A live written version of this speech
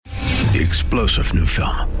The explosive new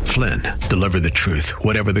film, Flynn, deliver the truth,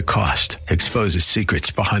 whatever the cost. Exposes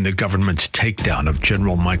secrets behind the government's takedown of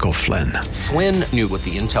General Michael Flynn. Flynn knew what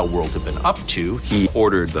the intel world had been up to. He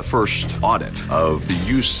ordered the first audit of the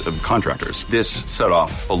use of contractors. This set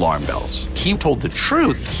off alarm bells. He told the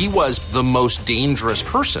truth. He was the most dangerous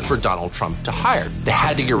person for Donald Trump to hire. They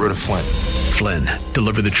had to get rid of Flynn. Flynn,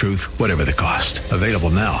 deliver the truth, whatever the cost. Available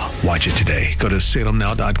now. Watch it today. Go to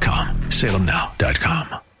salemnow.com.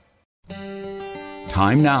 salemnow.com.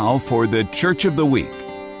 Time now for the Church of the Week,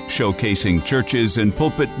 showcasing churches and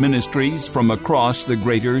pulpit ministries from across the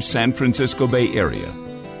greater San Francisco Bay Area.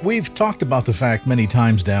 We've talked about the fact many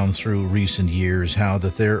times down through recent years how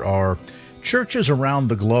that there are churches around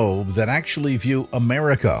the globe that actually view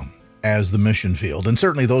America as the mission field. And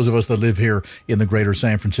certainly those of us that live here in the greater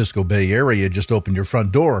San Francisco Bay Area, just open your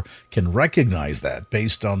front door, can recognize that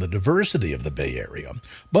based on the diversity of the Bay Area.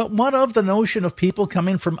 But what of the notion of people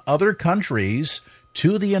coming from other countries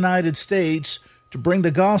to the United States to bring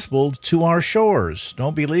the gospel to our shores?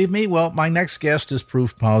 Don't believe me? Well, my next guest is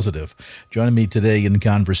proof positive. Joining me today in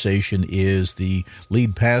conversation is the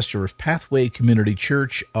lead pastor of Pathway Community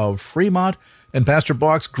Church of Fremont. And Pastor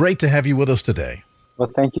Box, great to have you with us today. Well,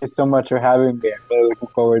 thank you so much for having me. I'm really looking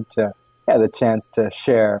forward to the chance to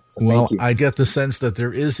share. So well, thank you. I get the sense that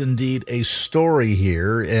there is indeed a story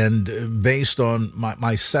here, and based on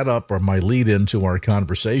my setup or my lead into our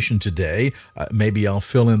conversation today, maybe I'll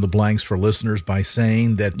fill in the blanks for listeners by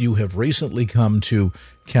saying that you have recently come to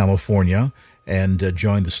California and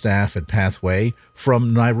joined the staff at Pathway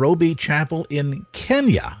from Nairobi Chapel in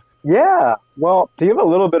Kenya. Yeah. Well, to give a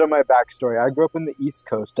little bit of my backstory, I grew up in the East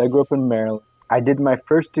Coast. I grew up in Maryland. I did my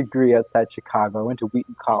first degree outside Chicago. I went to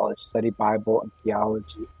Wheaton College, studied Bible and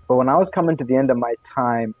theology. But when I was coming to the end of my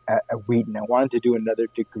time at Wheaton, I wanted to do another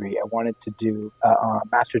degree. I wanted to do a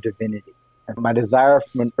Master of Divinity. And my desire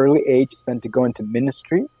from an early age has been to go into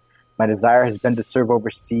ministry. My desire has been to serve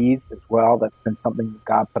overseas as well. That's been something that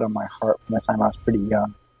God put on my heart from the time I was pretty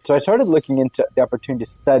young. So I started looking into the opportunity to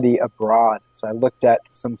study abroad. So I looked at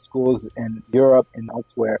some schools in Europe and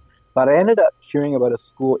elsewhere. But I ended up hearing about a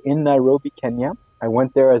school in Nairobi, Kenya. I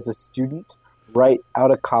went there as a student right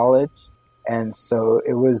out of college. And so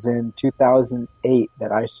it was in 2008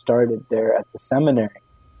 that I started there at the seminary.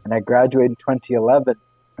 And I graduated in 2011.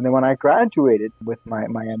 And then when I graduated with my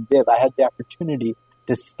MDiv, I had the opportunity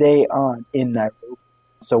to stay on in Nairobi.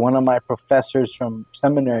 So one of my professors from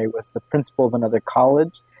seminary was the principal of another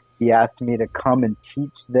college. He asked me to come and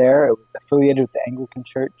teach there. It was affiliated with the Anglican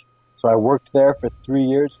Church. So I worked there for 3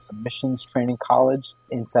 years. It was a missions training college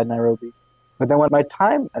inside Nairobi. But then when my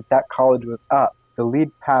time at that college was up, the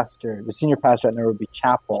lead pastor, the senior pastor at Nairobi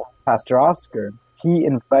Chapel, Pastor Oscar, he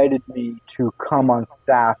invited me to come on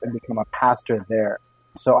staff and become a pastor there.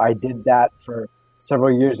 So I did that for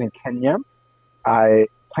several years in Kenya. I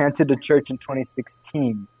planted a church in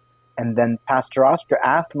 2016. And then Pastor Oscar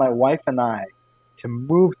asked my wife and I to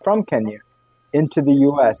move from Kenya into the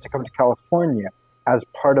U.S., to come to California, as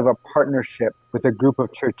part of a partnership with a group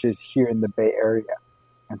of churches here in the Bay Area.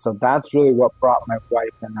 And so that's really what brought my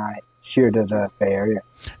wife and I here to the Bay Area.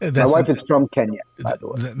 My wife is from Kenya, by the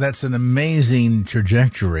way. That's an amazing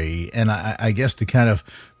trajectory. And I guess to kind of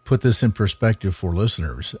put this in perspective for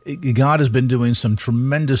listeners, God has been doing some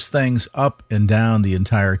tremendous things up and down the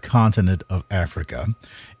entire continent of Africa.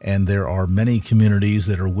 And there are many communities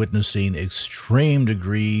that are witnessing extreme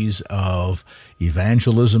degrees of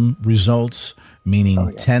evangelism results,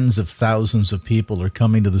 meaning tens of thousands of people are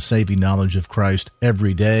coming to the saving knowledge of Christ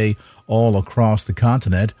every day all across the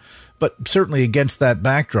continent. But certainly against that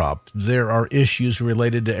backdrop, there are issues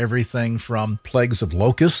related to everything from plagues of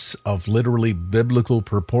locusts of literally biblical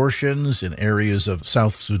proportions in areas of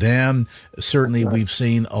South Sudan. Certainly we've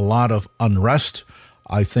seen a lot of unrest.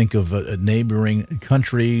 I think of neighboring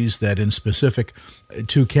countries that in specific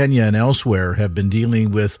to Kenya and elsewhere have been dealing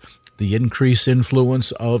with the increased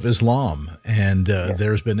influence of Islam. And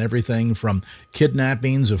there's been everything from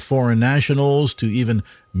kidnappings of foreign nationals to even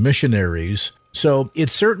missionaries. So it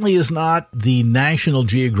certainly is not the National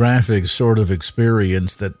Geographic sort of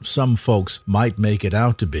experience that some folks might make it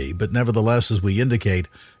out to be. But nevertheless, as we indicate,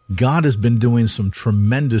 God has been doing some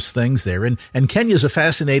tremendous things there. And Kenya is a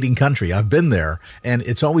fascinating country. I've been there. And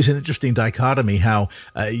it's always an interesting dichotomy how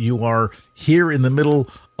you are here in the middle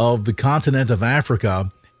of the continent of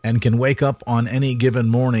Africa and can wake up on any given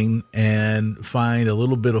morning and find a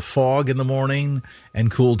little bit of fog in the morning and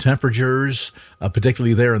cool temperatures,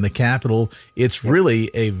 particularly there in the capital. It's really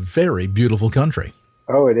a very beautiful country.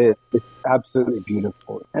 Oh, it is. It's absolutely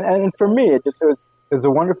beautiful. And for me, it was a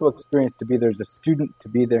wonderful experience to be there as a student, to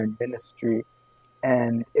be there in ministry.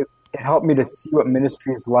 And it helped me to see what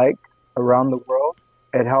ministry is like, around the world.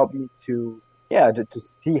 It helped me to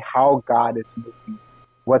see how God is moving,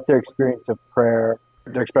 what their experience of prayer,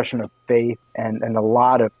 their expression of faith, and a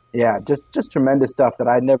lot of, just tremendous stuff that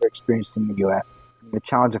I'd never experienced in the U.S. The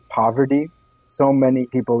challenge of poverty. So many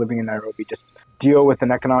people living in Nairobi just deal with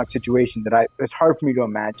an economic situation that it's hard for me to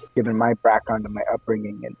imagine, given my background and my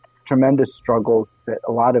upbringing, and tremendous struggles that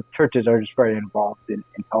a lot of churches are just very involved in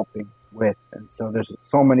helping with. And so there's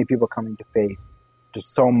so many people coming to faith. There's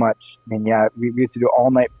so much. I mean, we used to do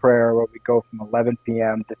all-night prayer where we go from 11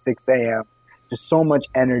 p.m. to 6 a.m. Just so much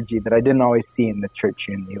energy that I didn't always see in the church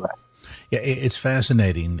here in the U.S. Yeah, it's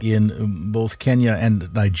fascinating. In both Kenya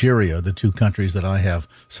and Nigeria, the two countries that I have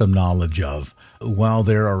some knowledge of, while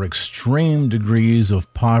there are extreme degrees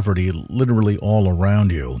of poverty literally all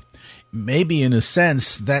around you, maybe in a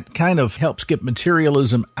sense that kind of helps get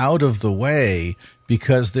materialism out of the way,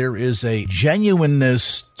 because there is a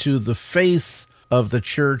genuineness to the faith of the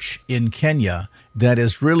church in Kenya that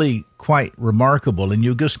is really quite remarkable, and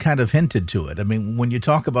you just kind of hinted to it. I mean, when you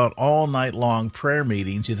talk about all night long prayer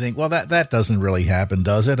meetings, you think, well, that doesn't really happen,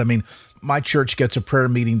 does it? I mean, my church gets a prayer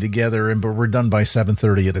meeting together, but we're done by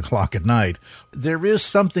 7:30, 8 o'clock at night. There is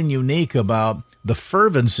something unique about the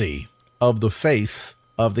fervency of the faith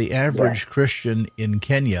of the average Christian in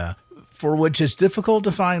Kenya, for which it's difficult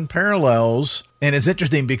to find parallels. And it's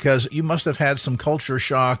interesting because you must have had some culture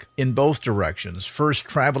shock in both directions. First,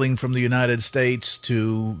 traveling from the United States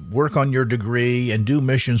to work on your degree and do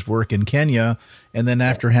missions work in Kenya. And then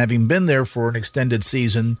after having been there for an extended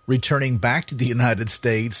season, returning back to the United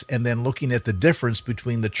States and then looking at the difference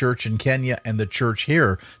between the church in Kenya and the church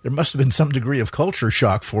here. There must have been some degree of culture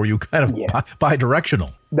shock for you, kind of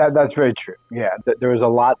bi-directional. That's very true. Yeah, there was a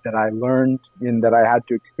lot that I learned and that I had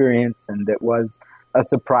to experience, and that was a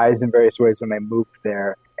surprise in various ways when I moved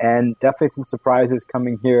there. And definitely some surprises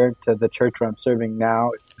coming here to the church where I'm serving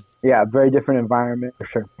now. A very different environment, for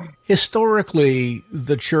sure. Historically,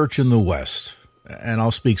 the church in the West, and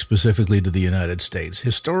I'll speak specifically to the United States,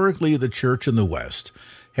 historically the church in the West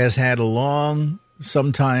has had a long,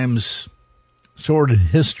 sometimes sordid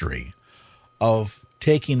history of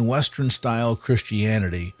taking Western-style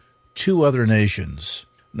Christianity to other nations,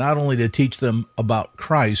 not only to teach them about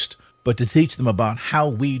Christ, but to teach them about how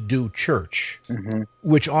we do church,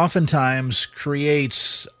 which oftentimes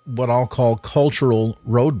creates what I'll call cultural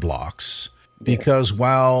roadblocks, because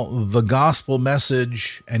while the gospel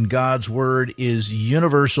message and God's word is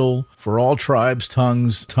universal for all tribes,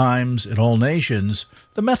 tongues, times, and all nations,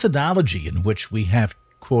 the methodology in which we have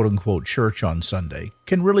quote-unquote church on Sunday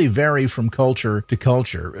can really vary from culture to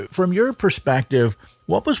culture. From your perspective,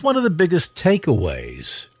 what was one of the biggest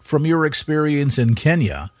takeaways from your experience in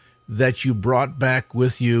Kenya that you brought back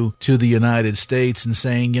with you to the United States and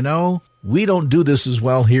saying, we don't do this as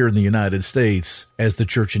well here in the United States as the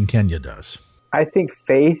church in Kenya does? I think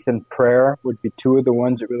faith and prayer would be two of the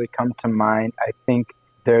ones that really come to mind. I think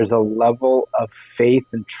there's a level of faith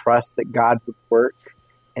and trust that God would work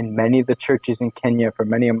in many of the churches in Kenya, for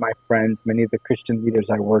many of my friends, many of the Christian leaders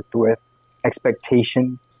I worked with,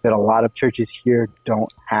 expectation that a lot of churches here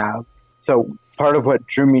don't have. So part of what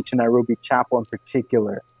drew me to Nairobi Chapel in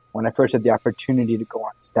particular, when I first had the opportunity to go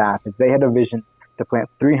on staff, is they had a vision to plant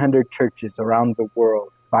 300 churches around the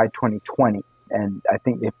world by 2020. And I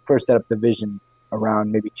think they first set up the vision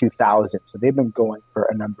around maybe 2000. So they've been going for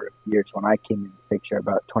a number of years. When I came in the picture,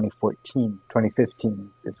 about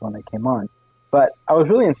 2015 is when I came on. But I was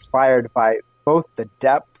really inspired by both the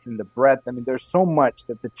depth and the breadth. I mean, there's so much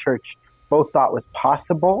that the church both thought was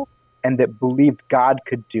possible and that believed God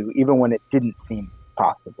could do, even when it didn't seem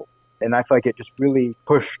possible. And I feel like it just really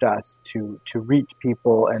pushed us to reach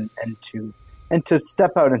people and to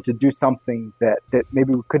step out and to do something that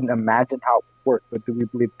maybe we couldn't imagine how it would work, but that we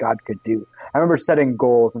believe God could do. I remember setting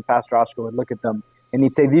goals, and Pastor Oscar would look at them and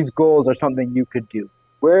he'd say, these goals are something you could do.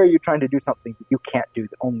 Where are you trying to do something that you can't do,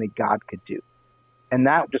 that only God could do? And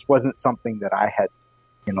that just wasn't something that I had,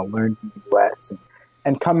 learned in the U.S.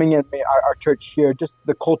 And coming in our church here, just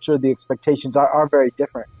the culture, the expectations are very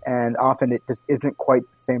different. And often it just isn't quite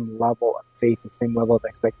the same level of faith, the same level of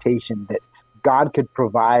expectation that God could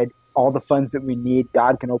provide all the funds that we need.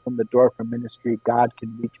 God can open the door for ministry. God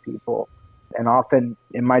can reach people. And often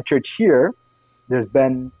in my church here, there's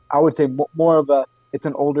been, I would say, more of it's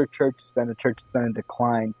an older church. It's been a church that's been in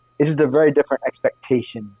decline. It's just a very different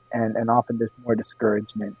expectation. And often there's more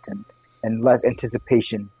discouragement and less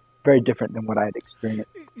anticipation. Very different than what I had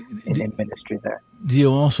experienced in ministry there. Do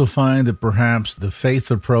you also find that perhaps the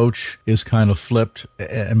faith approach is kind of flipped?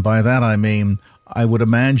 And by that I mean, I would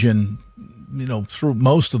imagine, through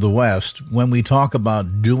most of the West, when we talk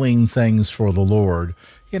about doing things for the Lord,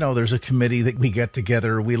 there's a committee that we get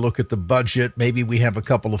together, we look at the budget, maybe we have a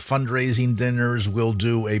couple of fundraising dinners, we'll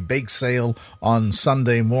do a bake sale on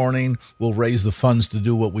Sunday morning, we'll raise the funds to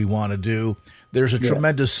do what we want to do. There's a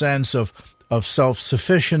tremendous sense of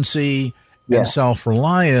self-sufficiency and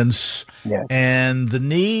self-reliance, and the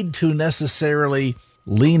need to necessarily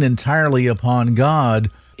lean entirely upon God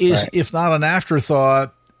is, if not an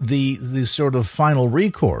afterthought, the sort of final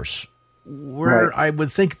recourse, where I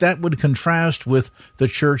would think that would contrast with the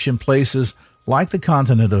church in places like the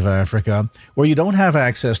continent of Africa, where you don't have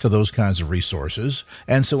access to those kinds of resources.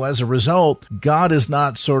 And so as a result, God is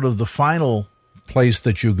not sort of the final place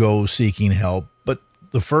that you go seeking help, but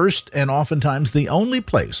the first and oftentimes the only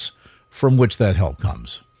place from which that help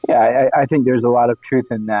comes. Yeah, I think there's a lot of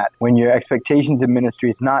truth in that. When your expectations in ministry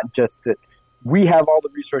is not just that we have all the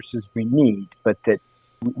resources we need, but that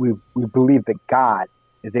we believe that God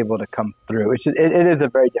is able to come through. It is a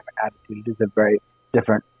very different attitude. It is a very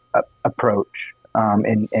different approach.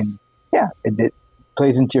 It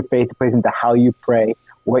plays into your faith. It plays into how you pray,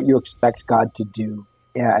 what you expect God to do.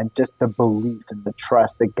 Yeah, and just the belief and the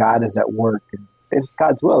trust that God is at work. And if it's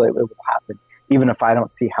God's will, it will happen. Even if I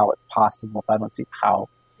don't see how it's possible, if I don't see how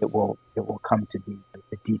it will come to be,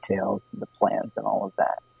 the details and the plans and all of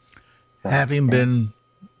that. So, having been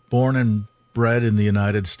born and bred in the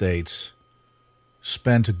United States,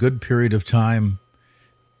 spent a good period of time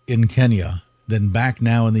in Kenya, then back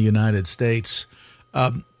now in the United States.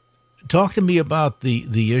 Talk to me about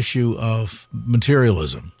the issue of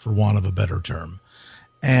materialism, for want of a better term,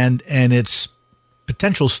 and its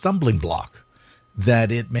potential stumbling block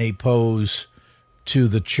that it may pose to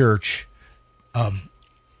the church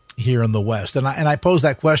here in the West. And I pose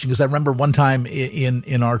that question because I remember one time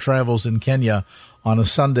in our travels in Kenya, on a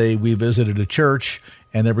Sunday, we visited a church,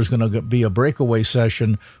 and there was going to be a breakaway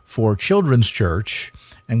session for children's church.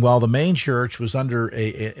 And while the main church was under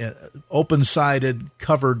a open-sided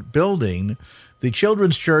covered building, the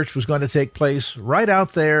children's church was going to take place right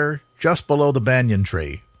out there just below the banyan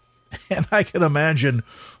tree. And I can imagine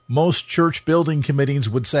most church building committees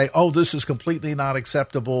would say, "Oh, this is completely not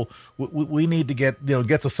acceptable. We need to get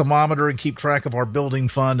the thermometer and keep track of our building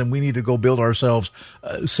fund, and we need to go build ourselves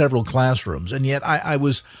several classrooms." And yet, I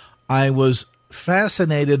was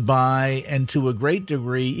fascinated by, and to a great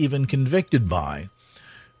degree, even convicted by,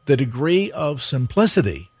 the degree of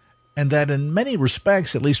simplicity, and that in many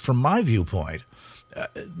respects, at least from my viewpoint,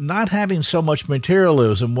 not having so much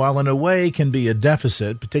materialism, while in a way can be a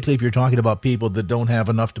deficit, particularly if you're talking about people that don't have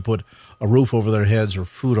enough to put a roof over their heads or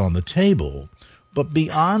food on the table. But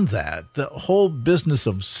beyond that, the whole business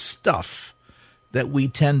of stuff that we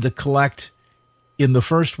tend to collect in the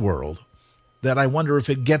first world, that I wonder if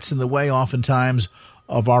it gets in the way oftentimes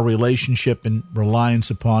of our relationship and reliance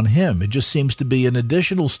upon Him. It just seems to be an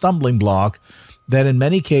additional stumbling block that in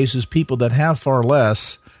many cases people that have far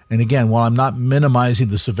less. And again, while I'm not minimizing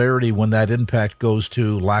the severity when that impact goes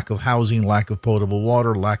to lack of housing, lack of potable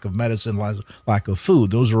water, lack of medicine, lack of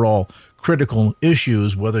food, those are all critical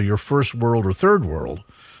issues, whether you're first world or third world.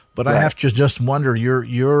 But right. I have to just wonder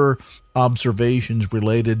your observations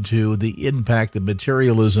related to the impact that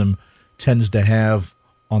materialism tends to have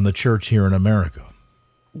on the church here in America.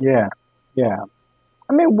 Yeah.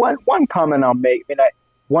 I mean, one comment I'll make,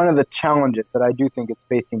 one of the challenges that I do think is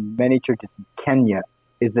facing many churches in Kenya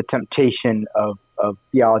is the temptation of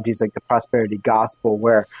theologies like the prosperity gospel,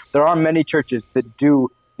 where there are many churches that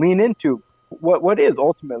do lean into what is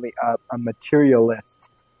ultimately a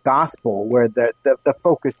materialist gospel, where the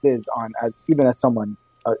focus is on, as someone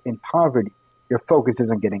in poverty, your focus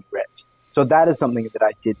is on getting rich. So that is something that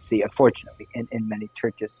I did see, unfortunately, in many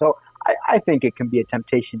churches. So I think it can be a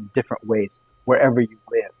temptation in different ways wherever you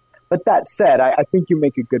live. But that said, I think you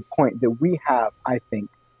make a good point that we have, I think,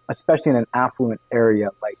 especially in an affluent area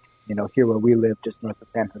like, here where we live just north of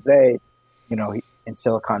San Jose, in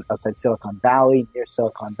outside Silicon Valley, near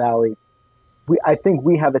Silicon Valley, I think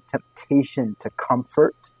we have a temptation to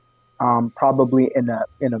comfort, probably in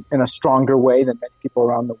a stronger way than many people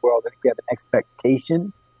around the world. I think we have an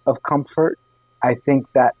expectation of comfort. I think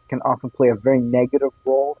that can often play a very negative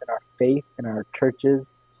role in our faith, in our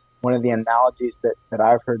churches. One of the analogies that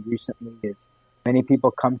I've heard recently is many people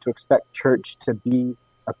come to expect church to be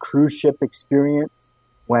a cruise ship experience,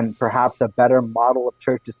 when perhaps a better model of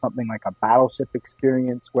church is something like a battleship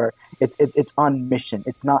experience, where it's on mission.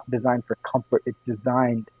 It's not designed for comfort. It's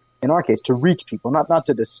designed, in our case, to reach people, not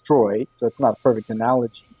to destroy. So it's not a perfect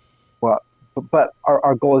analogy. Well, but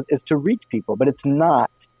our goal is to reach people, but it's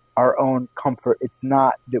not our own comfort. It's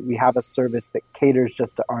not that we have a service that caters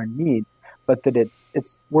just to our needs, but that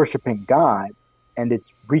it's worshiping God, and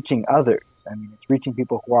it's reaching others. It's reaching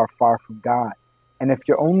people who are far from God. And if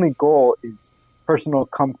your only goal is personal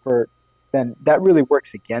comfort, then that really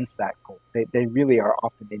works against that goal. They really are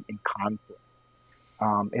often in conflict.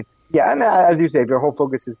 And as you say, if your whole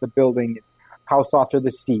focus is the building, how soft are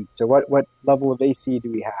the seats, or what level of AC do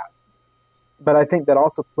we have? But I think that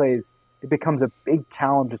also it becomes a big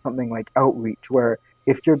challenge to something like outreach, where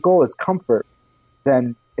if your goal is comfort,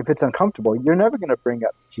 then if it's uncomfortable, you're never going to bring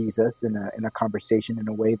up Jesus in a conversation in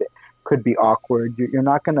a way that could be awkward. You're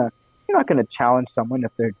not going to challenge someone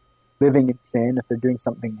if they're living in sin, if they're doing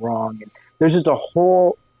something wrong. And there's just a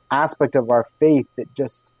whole aspect of our faith that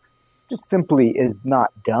just simply is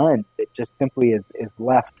not done. It just simply is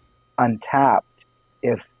left untapped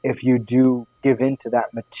if you do give in to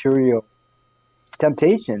that material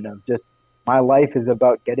temptation of just, my life is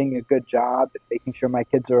about getting a good job and making sure my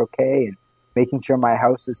kids are okay and making sure my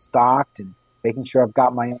house is stocked and making sure I've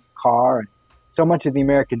got my own car. And so much of the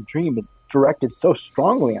American dream is directed so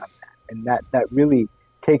strongly on that, and that really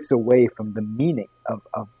takes away from the meaning of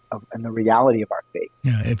and the reality of our faith.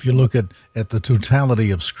 Yeah, if you look at the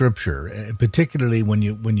totality of Scripture, particularly when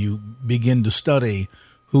you begin to study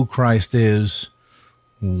who Christ is,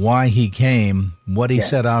 why he came, what he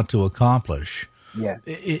set out to accomplish,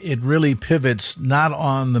 it really pivots not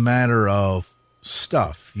on the matter of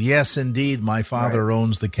stuff. Yes, indeed, my Father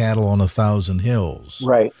owns the cattle on 1,000 hills.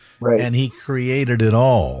 Right. And he created it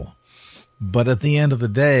all. But at the end of the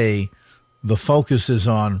day, the focus is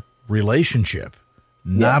on relationship,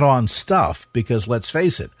 not on stuff, because let's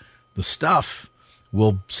face it, the stuff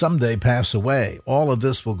will someday pass away. All of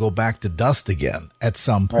this will go back to dust again at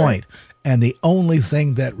some point. And the only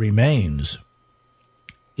thing that remains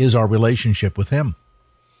is our relationship with him.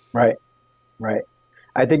 Right.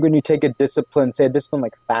 I think when you take a discipline, say a discipline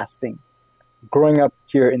like fasting, growing up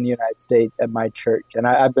here in the United States at my church, and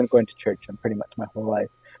I've been going to church pretty much my whole life,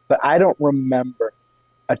 but I don't remember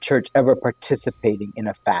a church ever participating in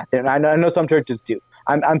a fast. And I know some churches do.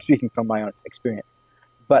 I'm speaking from my own experience.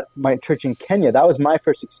 But my church in Kenya, that was my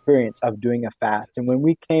first experience of doing a fast. And when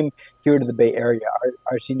we came here to the Bay Area,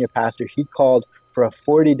 our senior pastor, he called for a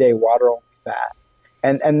 40-day water-only fast.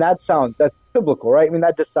 And that's biblical, right? I mean,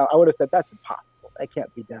 I would have said that's impossible. That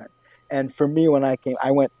can't be done. And for me, when I came,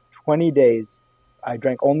 I went 20 days. I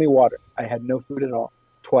drank only water. I had no food at all,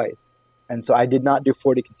 twice. And so I did not do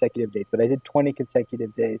 40 consecutive days, but I did 20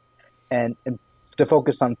 consecutive days and to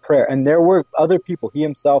focus on prayer. And there were other people, he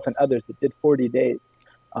himself and others, that did 40 days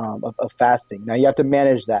of fasting. Now you have to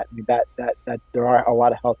manage that. I mean, that there are a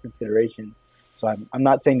lot of health considerations. So I'm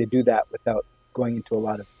not saying to do that without going into a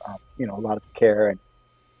lot of care, and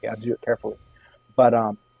you have to do it carefully.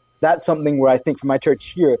 But that's something where I think for my church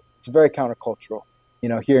here, it's very countercultural,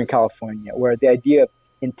 here in California, where the idea of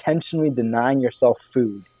intentionally denying yourself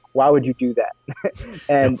food, why would you do that?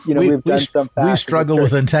 And, we've done some fasting. We struggle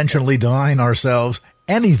with intentionally denying ourselves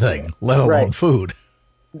anything, let alone food.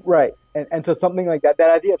 Right. And so something like that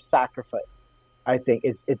idea of sacrifice, I think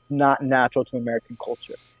it's not natural to American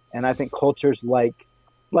culture. And I think cultures like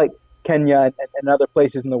Kenya and other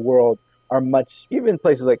places in the world are much, even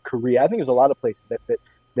places like Korea, I think there's a lot of places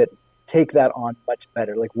that take that on much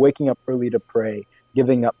better, like waking up early to pray,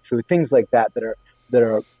 giving up food, things like that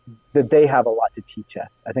that they have a lot to teach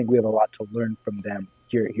us. I think we have a lot to learn from them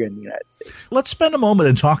here in the United States. Let's spend a moment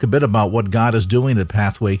and talk a bit about what God is doing at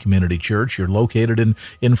Pathway Community Church. You're located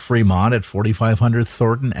in Fremont at 4500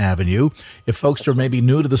 Thornton Avenue. If folks are maybe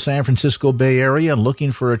new to the San Francisco Bay Area and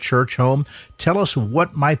looking for a church home, tell us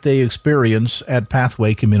what might they experience at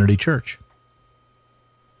Pathway Community Church.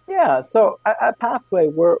 Yeah, so at Pathway,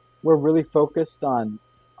 we're really focused on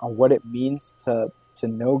what it means to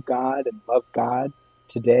know God and love God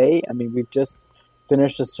today. I mean, we've just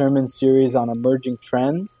finished a sermon series on emerging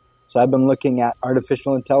trends. So I've been looking at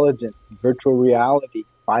artificial intelligence, virtual reality,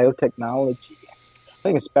 biotechnology. I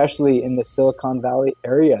think especially in the Silicon Valley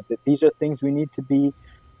area, that these are things we need to be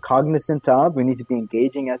cognizant of. We need to be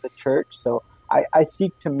engaging as a church. So I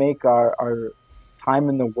seek to make our time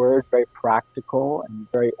in the Word very practical and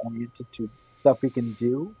very oriented to stuff we can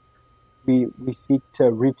do. We seek to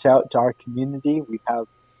reach out to our community. We have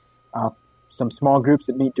some small groups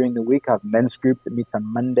that meet during the week. I have a men's group that meets on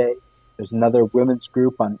Monday. There's another women's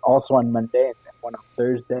group also on Monday and one on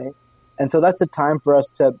Thursday. And so that's a time for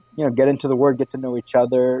us to, get into the Word, get to know each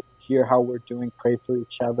other, hear how we're doing, pray for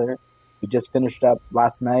each other. We just finished up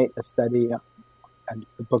last night a study on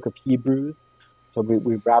the book of Hebrews. So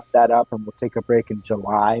we wrapped that up, and we'll take a break in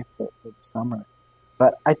July for the summer.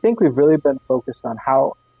 But I think we've really been focused on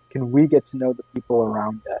how can we get to know the people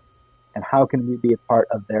around us, and how can we be a part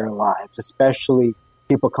of their lives, especially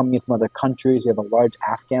people coming in from other countries. We have a large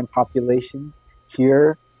Afghan population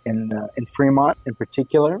here in Fremont in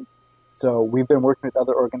particular. So we've been working with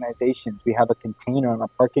other organizations. We have a container on a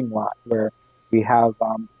parking lot where we have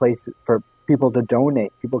places for people to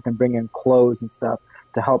donate. People can bring in clothes and stuff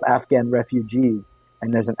to help Afghan refugees.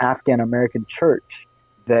 And there's an Afghan American church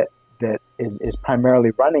that is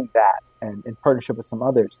primarily running that, and in partnership with some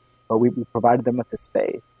others. But we provided them with the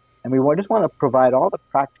space. And we just want to provide all the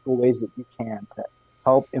practical ways that you can to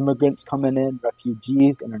help immigrants coming in,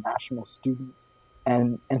 refugees, international students,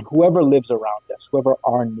 and whoever lives around us, whoever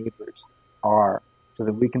our neighbors are, so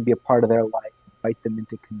that we can be a part of their life, invite them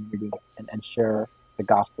into community, and share the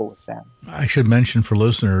gospel with them. I should mention for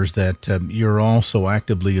listeners that you're also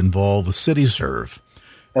actively involved with CityServe.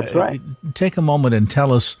 That's right. Take a moment and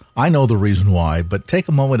tell us, I know the reason why, but take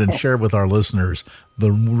a moment and share with our listeners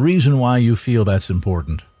the reason why you feel that's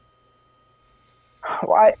important.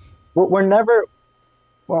 We're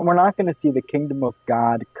not going to see the kingdom of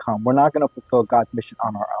God come. We're not going to fulfill God's mission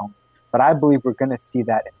on our own. But I believe we're going to see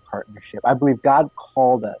that in partnership. I believe God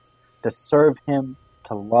called us to serve him,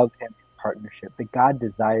 to love him in partnership, that God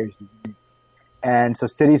desires unity. And so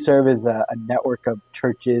CityServe is a network of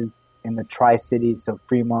churches in the Tri-Cities, so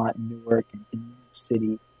Fremont, Newark, and New York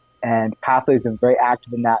City. And Pathway has been very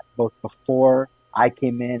active in that, both before I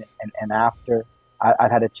came in and after.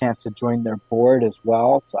 I've had a chance to join their board as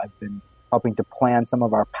well, so I've been helping to plan some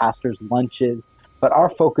of our pastors' lunches. But our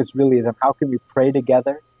focus really is on how can we pray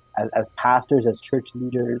together as pastors, as church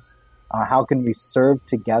leaders? How can we serve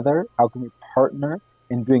together? How can we partner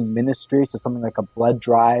in doing ministry? So something like a blood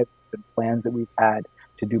drive, the plans that we've had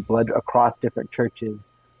to do blood across different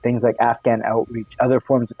churches, things like Afghan outreach, other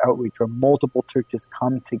forms of outreach where multiple churches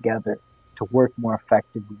come together to work more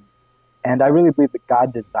effectively. And I really believe that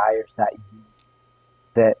God desires that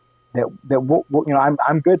unity.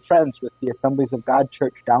 I'm good friends with the Assemblies of God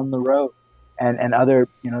Church down the road, and other,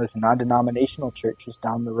 there's non-denominational churches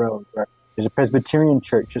down the road, where there's a Presbyterian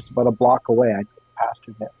church just about a block away. I know the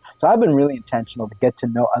pastor there. So I've been really intentional to get to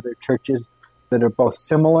know other churches that are both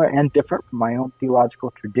similar and different from my own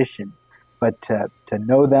theological tradition. But to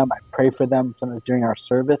know them, I pray for them. Sometimes during our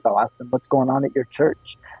service, I'll ask them, what's going on at your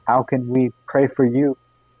church? How can we pray for you?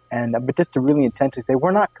 But just to really intentionally say,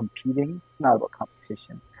 we're not competing. It's not about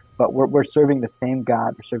competition. But we're serving the same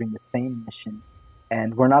God. We're serving the same mission.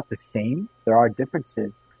 And we're not the same. There are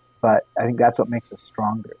differences. But I think that's what makes us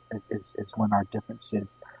stronger, is when our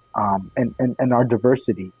differences and our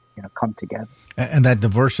diversity come together. And that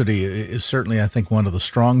diversity is certainly, I think, one of the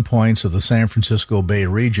strong points of the San Francisco Bay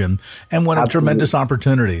region, and one of tremendous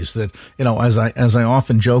opportunities that, as I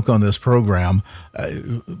often joke on this program,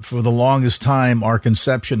 for the longest time, our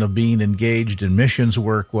conception of being engaged in missions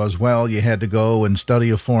work was, well, you had to go and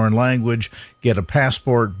study a foreign language, get a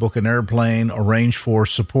passport, book an airplane, arrange for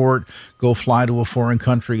support, go fly to a foreign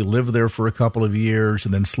country, live there for a couple of years,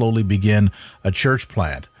 and then slowly begin a church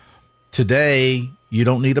plant. Today, you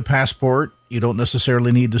don't need a passport. You don't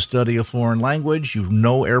necessarily need to study a foreign language.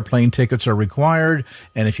 Airplane tickets are required.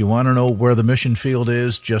 And if you want to know where the mission field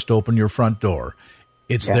is, just open your front door.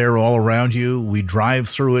 It's there all around you. We drive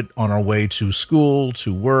through it on our way to school,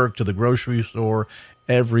 to work, to the grocery store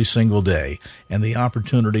every single day. And the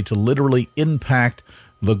opportunity to literally impact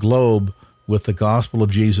the globe with the gospel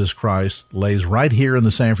of Jesus Christ lays right here in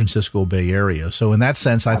the San Francisco Bay Area. So in that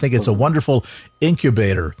sense, I think it's a wonderful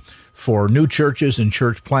incubator for new churches and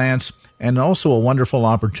church plants, and also a wonderful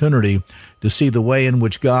opportunity to see the way in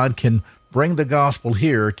which God can bring the gospel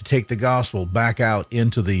here to take the gospel back out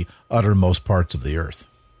into the uttermost parts of the earth.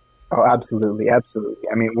 Oh, absolutely, absolutely.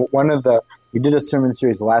 I mean, we did a sermon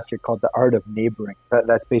series last year called The Art of Neighboring.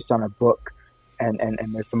 That's based on a book, and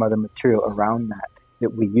there's some other material around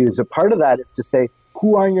that we use. A part of that is to say,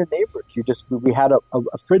 who are your neighbors? We had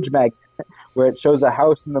a fridge magnet where it shows a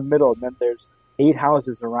house in the middle, and then there's 8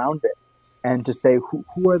 houses around it, and to say,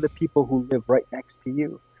 who are the people who live right next to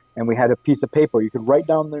you? And we had a piece of paper. You could write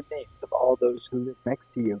down their names of all those who live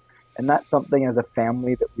next to you. And that's something as a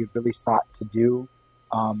family that we've really sought to do.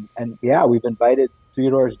 We've invited 3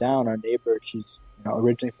 doors down, our neighbor. She's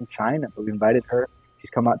originally from China, but we invited her. She's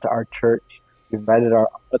come out to our church. We invited our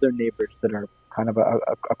other neighbors that are kind of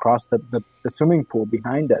across the swimming pool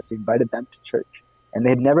behind us. We invited them to church. And they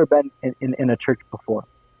had never been in a church before.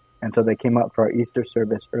 And so they came up for our Easter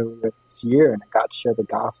service earlier this year, and I got to share the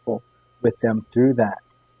gospel with them through that.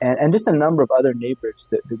 And just a number of other neighbors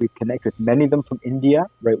that we connect with, many of them from India,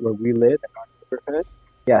 right where we live in our neighborhood.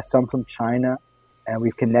 Yeah, some from China. And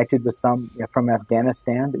we've connected with some from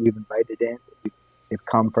Afghanistan that we've invited in. They've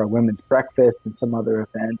come for a women's breakfast and some other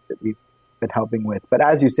events that we've been helping with. But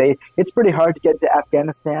as you say, it's pretty hard to get to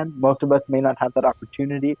Afghanistan. Most of us may not have that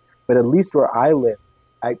opportunity, but at least where I live,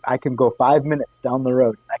 I can go 5 minutes down the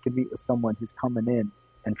road. I can meet with someone who's coming in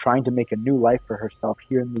and trying to make a new life for herself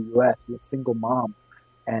here in the U.S. as a single mom.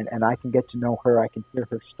 And I can get to know her. I can hear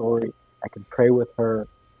her story. I can pray with her,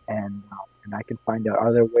 and I can find out,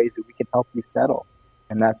 are there ways that we can help you settle?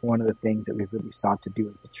 And that's one of the things that we've really sought to do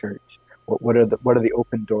as a church. What are the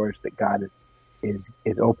open doors that God is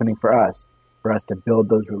opening for us to build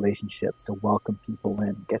those relationships, to welcome people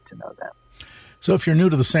in, get to know them. So if you're new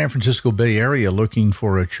to the San Francisco Bay Area looking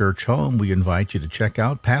for a church home, we invite you to check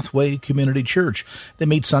out Pathway Community Church. They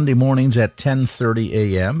meet Sunday mornings at 10:30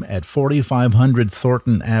 a.m. at 4500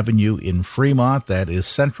 Thornton Avenue in Fremont. That is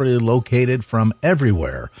centrally located from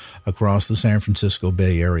everywhere across the San Francisco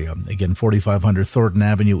Bay Area. Again, 4500 Thornton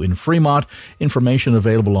Avenue in Fremont. Information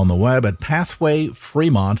available on the web at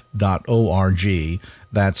pathwayfremont.org.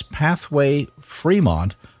 That's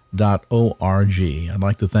pathwayfremont.org. I'd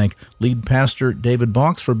like to thank lead pastor David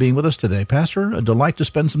Baux for being with us today. Pastor, a delight to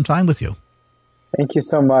spend some time with you. Thank you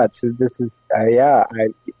so much. This is, I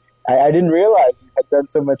didn't realize you had done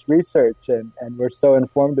so much research and we're so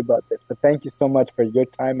informed about this, but thank you so much for your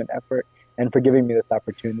time and effort and for giving me this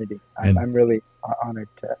opportunity. I'm really honored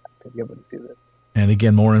to be able to do this. And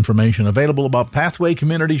again, more information available about Pathway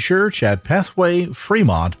Community Church at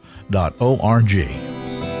pathwayfremont.org.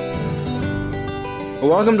 Well,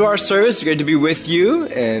 welcome to our service. It's great to be with you,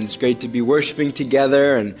 and it's great to be worshiping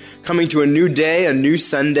together and coming to a new day, a new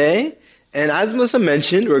Sunday. And as Melissa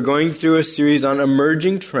mentioned, we're going through a series on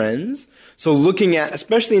emerging trends. So looking at,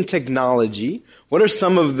 especially in technology, what are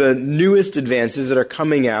some of the newest advances that are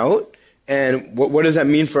coming out, and what does that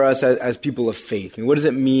mean for us as people of faith? And what does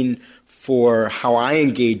it mean for how I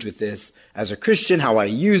engage with this as a Christian, how I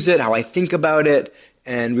use it, how I think about it?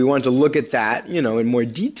 And we want to look at that, in more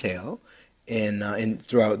detail in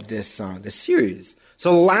throughout this series.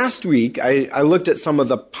 So last week, I looked at some of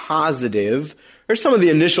the positive, or some of the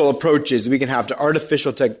initial approaches we can have to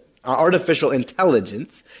artificial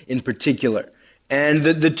intelligence in particular. And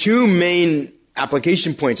the two main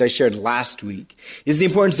application points I shared last week is the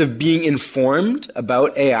importance of being informed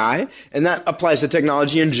about AI, and that applies to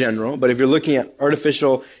technology in general, but if you're looking at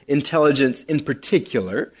artificial intelligence in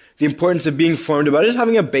particular, the importance of being informed about it is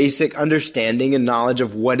having a basic understanding and knowledge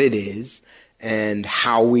of what it is and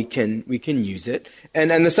how we can use it.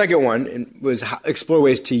 And the second one was explore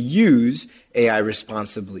ways to use AI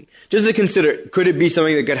responsibly. Just to consider, could it be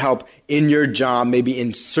something that could help in your job, maybe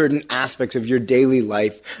in certain aspects of your daily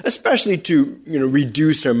life, especially to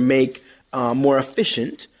reduce or make more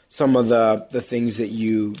efficient some of the things that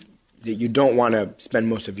you don't want to spend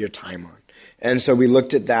most of your time on. And so we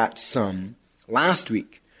looked at that some last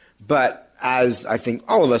week. But as I think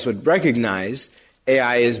all of us would recognize,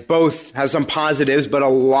 AI has some positives, but a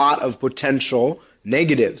lot of potential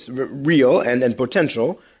negatives, real and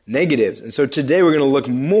potential negatives. And so today we're going to look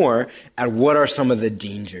more at what are some of the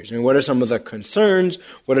dangers, and what are some of the concerns,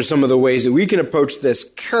 what are some of the ways that we can approach this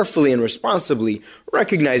carefully and responsibly,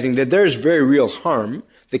 recognizing that there's very real harm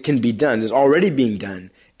that can be done, is already being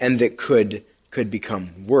done, and that could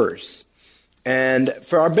become worse. And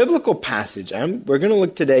for our biblical passage, we're going to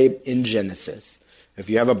look today in Genesis. If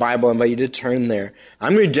you have a Bible, I invite you to turn there.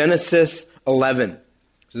 I'm going to read Genesis 11.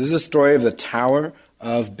 So this is a story of the Tower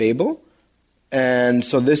of Babel. And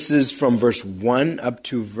so this is from verse 1 up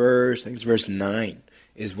to verse 9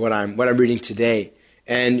 is what I'm reading today.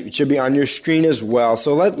 And it should be on your screen as well.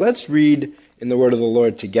 So let's read in the word of the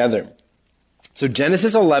Lord together. So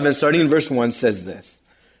Genesis 11, starting in verse 1, says this.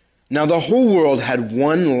 Now the whole world had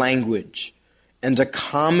one language and a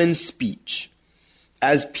common speech.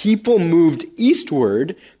 As people moved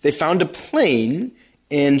eastward, they found a plain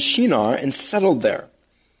in Shinar and settled there.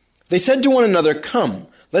 They said to one another, "Come,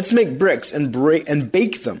 let's make bricks and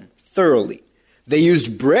bake them thoroughly." They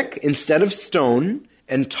used brick instead of stone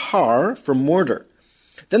and tar for mortar.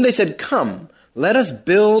 Then they said, "Come, let us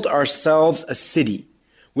build ourselves a city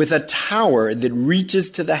with a tower that reaches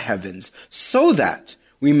to the heavens, so that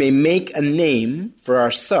we may make a name for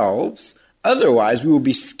ourselves. Otherwise, we will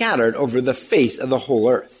be scattered over the face of the whole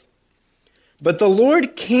earth." But the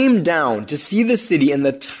Lord came down to see the city and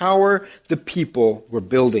the tower the people were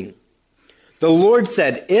building. The Lord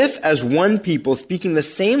said, "If, as one people speaking the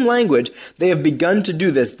same language, they have begun to do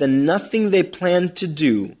this, then nothing they plan to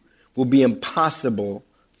do will be impossible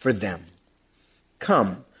for them.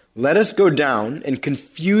 Come, let us go down and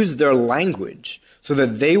confuse their language so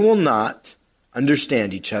that they will not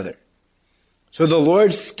understand each other." So the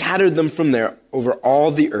Lord scattered them from there over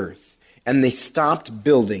all the earth, and they stopped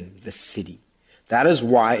building the city. That is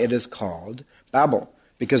why it is called Babel,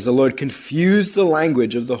 because the Lord confused the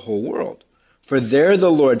language of the whole world. For there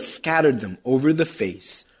the Lord scattered them over the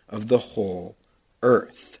face of the whole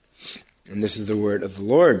earth. And this is the word of the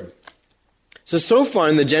Lord. So far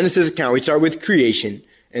in the Genesis account, we start with creation.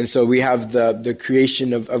 And so we have the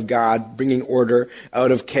creation of God bringing order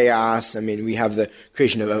out of chaos. I mean, we have the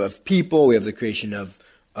creation of people. We have the creation of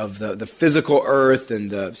the physical earth and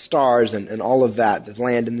the stars and all of that, the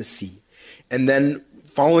land and the sea. And then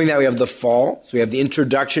following that, we have the fall. So we have the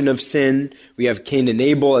introduction of sin. We have Cain and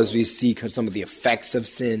Abel as we see some of the effects of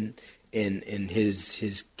sin in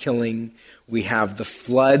his killing. We have the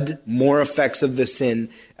flood, more effects of the sin,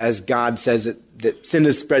 as God says that sin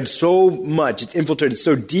has spread so much, it's infiltrated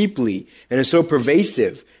so deeply, and is so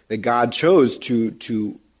pervasive that God chose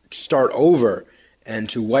to start over and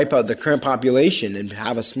to wipe out the current population and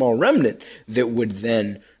have a small remnant that would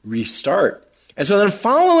then restart. And so then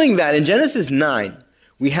following that, in Genesis 9,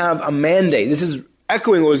 we have a mandate. This is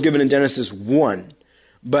echoing what was given in Genesis 1.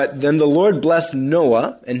 But then the Lord blessed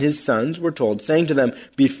Noah and his sons, we're told, saying to them,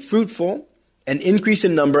 be fruitful and increase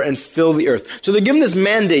in number and fill the earth. So they're given this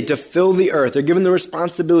mandate to fill the earth. They're given the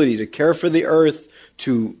responsibility to care for the earth,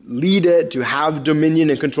 to lead it, to have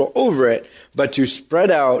dominion and control over it, but to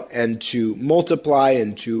spread out and to multiply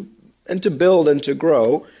and to build and to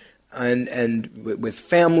grow and with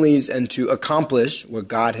families and to accomplish what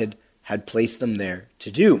God had placed them there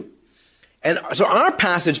to do. And so our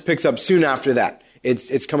passage picks up soon after that.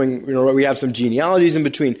 It's coming, we have some genealogies in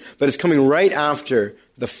between, but it's coming right after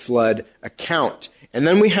the flood account. And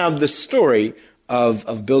then we have the story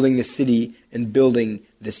of building the city and building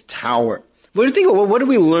this tower. What do you think? What do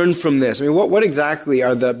we learn from this? I mean, what exactly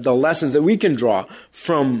are the lessons that we can draw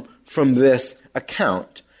from this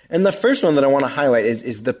account? And the first one that I want to highlight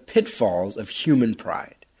is the pitfalls of human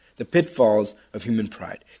pride. The pitfalls of human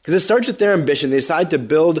pride. Because it starts with their ambition. They decide to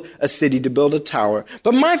build a city, to build a tower.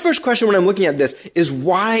 But my first question when I'm looking at this is,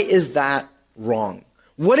 why is that wrong?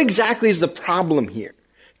 What exactly is the problem here?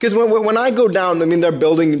 Because when I go down, I mean, they're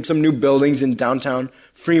building some new buildings in downtown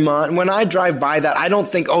Fremont. And when I drive by that, I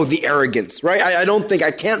don't think, oh, the arrogance, right?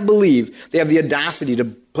 I can't believe they have the audacity to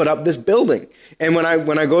put up this building. And when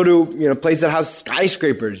I go to, a place that has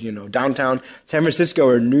skyscrapers, downtown San Francisco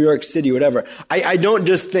or New York City, whatever, I don't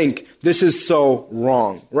just think this is so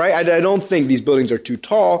wrong, right? I don't think these buildings are too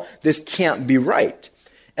tall. This can't be right.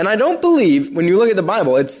 And I don't believe, when you look at the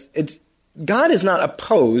Bible, God is not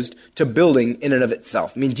opposed to building in and of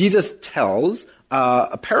itself. I mean, Jesus tells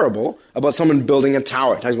a parable about someone building a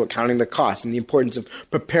tower. It talks about counting the cost and the importance of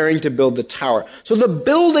preparing to build the tower. So the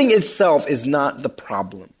building itself is not the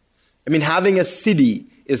problem. I mean, having a city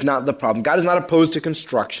is not the problem. God is not opposed to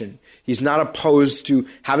construction. He's not opposed to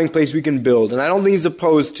having places we can build. And I don't think he's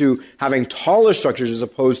opposed to having taller structures as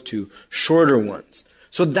opposed to shorter ones.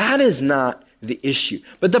 So that is not the issue.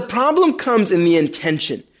 But the problem comes in the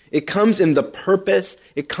intention. It comes in the purpose.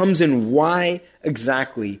 It comes in why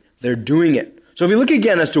exactly they're doing it. So if you look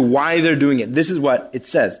again as to why they're doing it, this is what it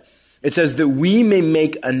says. It says that we may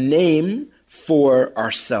make a name for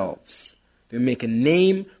ourselves. We make a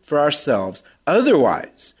name for ourselves.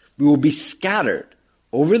 Otherwise, we will be scattered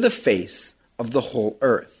over the face of the whole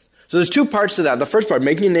earth. So there's two parts to that. The first part,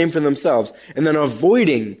 making a name for themselves, and then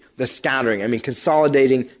avoiding the scattering. I mean,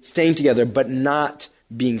 consolidating, staying together, but not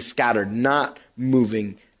being scattered, not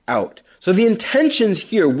moving out. So the intentions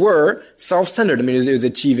here were self-centered. I mean, it was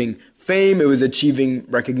achieving fame, it was achieving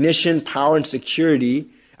recognition, power, and security,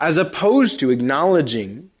 as opposed to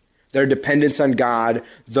acknowledging their dependence on God,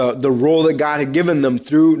 the role that God had given them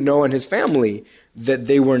through Noah and his family, that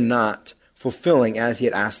they were not fulfilling as he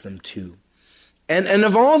had asked them to. And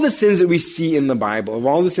of all the sins that we see in the Bible, of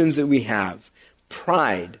all the sins that we have,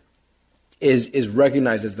 pride is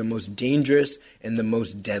recognized as the most dangerous and the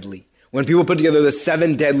most deadly. When people put together the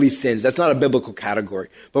 7 deadly sins, that's not a biblical category.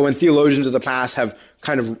 But when theologians of the past have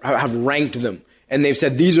ranked them, and they've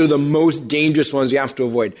said these are the most dangerous ones you have to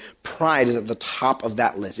avoid, pride is at the top of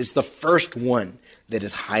that list. It's the first one that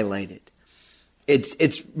is highlighted.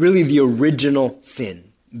 It's really the original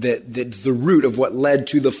sin that's the root of what led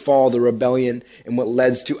to the fall, the rebellion, and what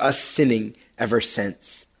led to us sinning ever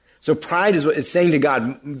since. So pride is what it's saying to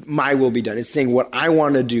God, my will be done. It's saying what I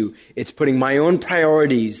want to do. It's putting my own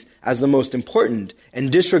priorities as the most important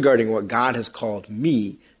and disregarding what God has called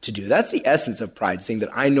me to do. That's the essence of pride, saying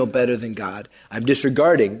that I know better than God. I'm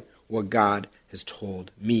disregarding what God has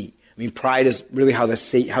told me. I mean, pride is really how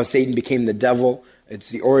Satan became the devil. It's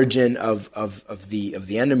the origin of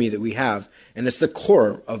the enemy that we have, and it's the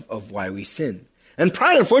core of why we sin. And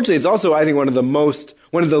pride, unfortunately, is also, I think, one of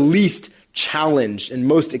the least challenged and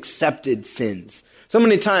most accepted sins. So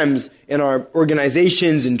many times in our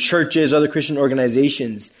organizations, in churches, other Christian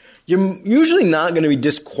organizations, you're usually not going to be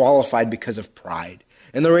disqualified because of pride.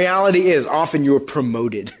 And the reality is often you are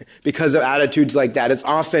promoted because of attitudes like that. It's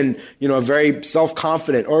often, a very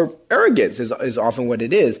self-confident or arrogance is often what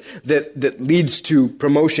it is that leads to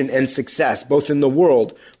promotion and success, both in the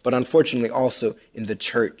world, but unfortunately also in the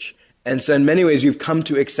church. And so in many ways, we've come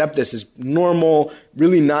to accept this as normal,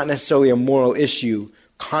 really not necessarily a moral issue,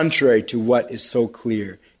 contrary to what is so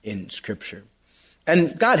clear in Scripture.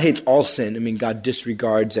 And God hates all sin. I mean, God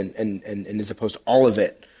disregards and is opposed to all of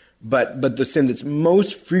it. But the sin that's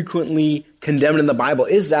most frequently condemned in the Bible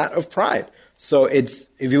is that of pride. So if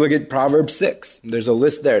you look at Proverbs 6, there's a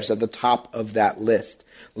list there. It's at the top of that list.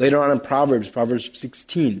 Later on in Proverbs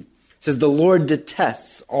 16, it says, "The Lord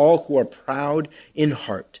detests all who are proud in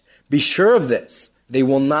heart. Be sure of this, they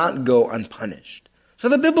will not go unpunished." So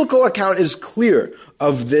the biblical account is clear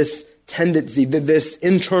of this tendency, that this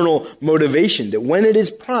internal motivation, that when it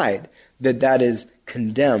is pride, that is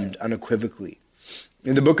condemned unequivocally.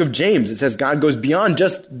 In the book of James, it says God goes beyond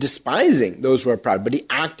just despising those who are proud, but he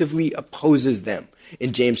actively opposes them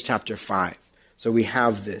in James chapter 5. So we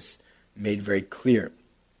have this made very clear.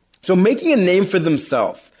 So making a name for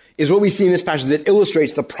themselves is what we see in this passage that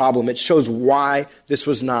illustrates the problem. It shows why this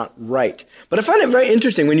was not right. But I find it very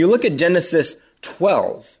interesting when you look at Genesis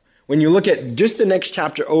 12, when you look at just the next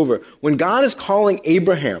chapter over, when God is calling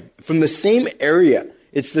Abraham from the same area.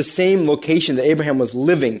 It's the same location that Abraham was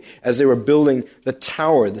living as they were building the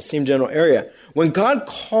tower, the same general area. When God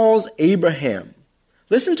calls Abraham,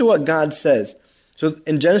 listen to what God says. So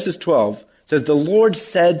in Genesis 12, it says, "The Lord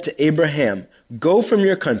said to Abraham, go from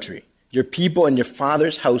your country, your people, and your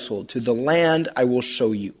father's household to the land I will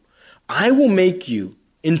show you. I will make you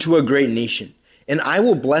into a great nation, and I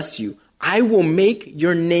will bless you. I will make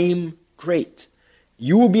your name great.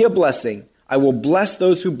 You will be a blessing. I will bless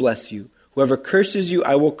those who bless you. Whoever curses you,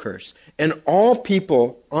 I will curse. And all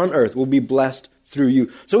people on earth will be blessed through you."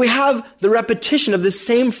 So we have the repetition of the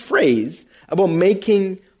same phrase about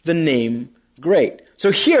making the name great.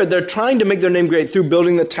 So here, they're trying to make their name great through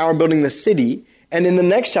building the tower, building the city. And in the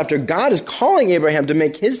next chapter, God is calling Abraham to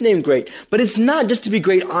make his name great. But it's not just to be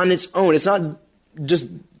great on its own. It's not just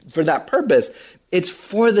for that purpose. It's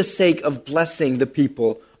for the sake of blessing the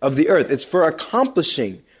people of the earth. It's for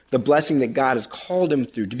accomplishing the blessing that God has called him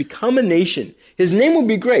through, to become a nation. His name will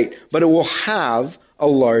be great, but it will have a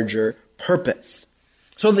larger purpose.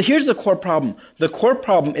 So here's the core problem. The core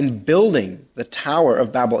problem in building the Tower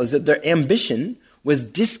of Babel is that their ambition was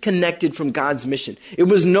disconnected from God's mission. It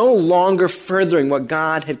was no longer furthering what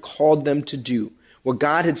God had called them to do, what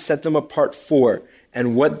God had set them apart for,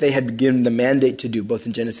 and what they had been given the mandate to do, both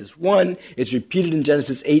in Genesis 1, it's repeated in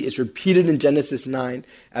Genesis 8, it's repeated in Genesis 9,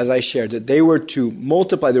 as I shared, that they were to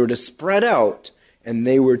multiply, they were to spread out, and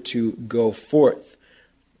they were to go forth.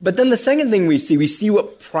 But then the second thing we see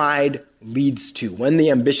what pride leads to, when the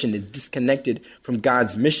ambition is disconnected from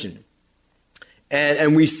God's mission.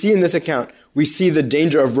 And we see in this account, we see the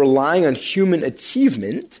danger of relying on human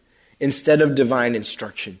achievement instead of divine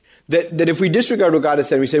instruction. That if we disregard what God has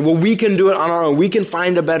said, we say, well, we can do it on our own. We can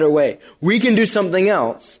find a better way. We can do something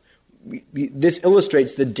else. This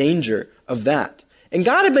illustrates the danger of that. And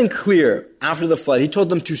God had been clear after the flood. He told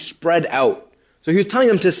them to spread out. So he was telling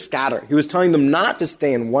them to scatter. He was telling them not to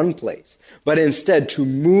stay in one place, but instead to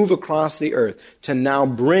move across the earth, to now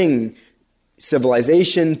bring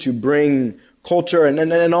civilization, to bring culture,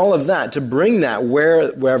 and all of that, to bring that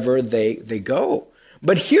wherever they go.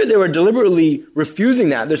 But here they were deliberately refusing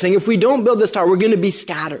that. They're saying, if we don't build this tower, we're going to be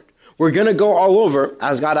scattered. We're going to go all over,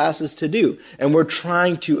 as God asked us to do. And we're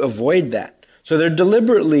trying to avoid that. So they're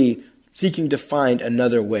deliberately seeking to find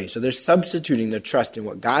another way. So they're substituting their trust in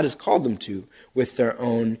what God has called them to with their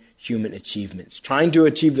own human achievements, trying to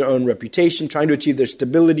achieve their own reputation, trying to achieve their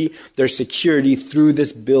stability, their security through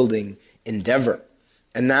this building endeavor.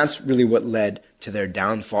 And that's really what led to their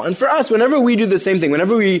downfall. And for us, whenever we do the same thing,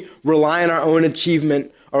 whenever we rely on our own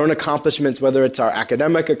achievement, our own accomplishments, whether it's our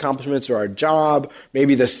academic accomplishments or our job,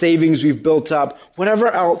 maybe the savings we've built up, whatever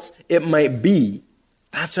else it might be,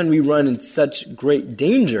 that's when we run in such great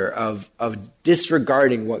danger of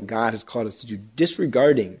disregarding what God has called us to do,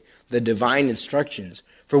 disregarding the divine instructions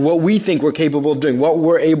for what we think we're capable of doing, what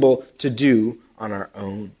we're able to do on our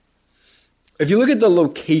own. If you look at the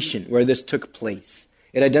location where this took place,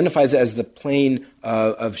 it identifies it as the plain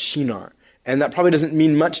of Shinar. And that probably doesn't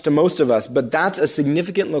mean much to most of us, but that's a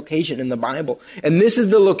significant location in the Bible. And this is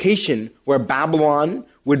the location where Babylon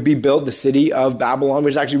would be built, the city of Babylon,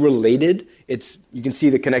 which is actually related. You can see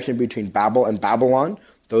the connection between Babel and Babylon.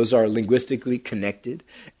 Those are linguistically connected.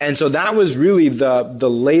 And so that was really the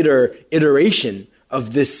later iteration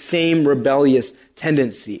of this same rebellious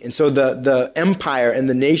tendency. And so the empire and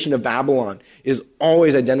the nation of Babylon is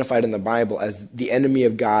always identified in the Bible as the enemy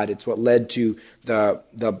of God. It's what led to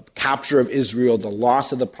the capture of Israel, the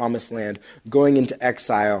loss of the promised land, going into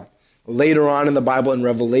exile. Later on in the Bible, in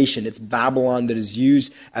Revelation, it's Babylon that is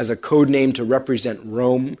used as a code name to represent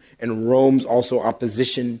Rome, and Rome's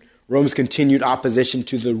continued opposition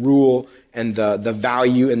to the rule and the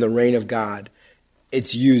value and the reign of God.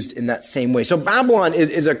 It's used in that same way. So Babylon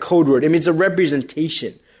is a code word. I mean, it's a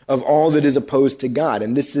representation of all that is opposed to God.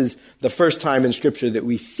 And this is the first time in Scripture that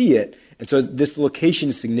we see it. And so this location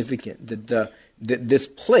is significant, that this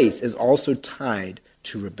place is also tied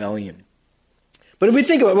to rebellion. But if we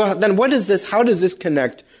think about, well, then how does this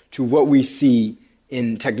connect to what we see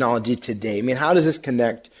in technology today? I mean, how does this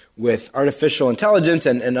connect with artificial intelligence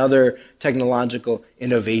and other technological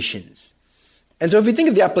innovations? And so if we think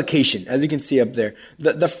of the application, as you can see up there,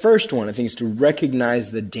 the first one, I think, is to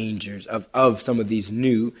recognize the dangers of some of these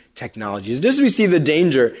new technologies. Just as we see the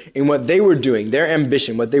danger in what they were doing, their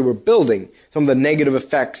ambition, what they were building, some of the negative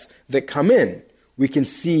effects that come in, we can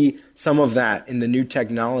see some of that in the new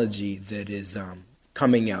technology that is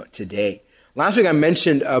coming out today. Last week I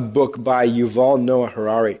mentioned a book by Yuval Noah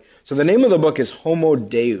Harari. So the name of the book is Homo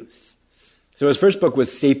Deus. So his first book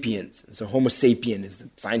was Sapiens. So Homo sapien is the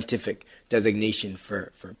scientific designation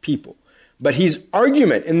for people. But his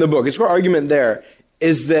argument in the book, his core argument there,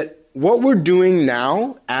 is that what we're doing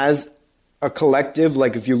now as a collective,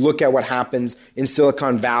 like if you look at what happens in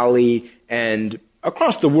Silicon Valley and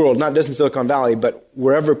across the world, not just in Silicon Valley, but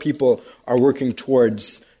wherever people are working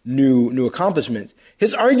towards new accomplishments.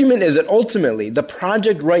 His argument is that ultimately the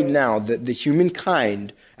project right now that the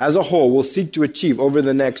humankind as a whole will seek to achieve over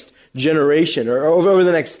the next generation or over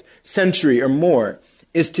the next century or more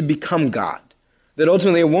is to become God. That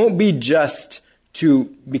ultimately it won't be just to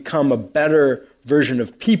become a better version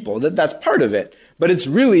of people. That's part of it. But it's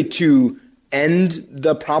really to end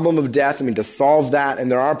the problem of death, to solve that.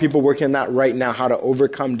 And there are people working on that right now, how to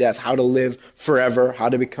overcome death, how to live forever, how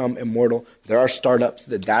to become immortal. There are startups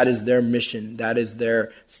that is their mission, that is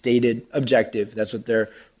their stated objective. That's what they're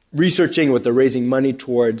researching, what they're raising money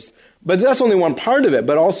towards. But that's only one part of it,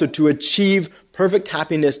 but also to achieve perfect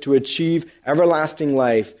happiness, to achieve everlasting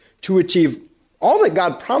life, to achieve all that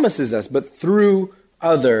God promises us, but through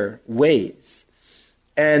other ways.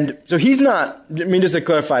 And so he's not, just to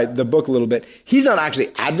clarify the book a little bit, he's not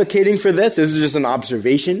actually advocating for this. This is just an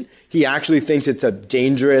observation. He actually thinks it's a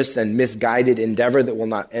dangerous and misguided endeavor that will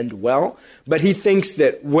not end well. But he thinks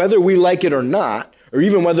that whether we like it or not, or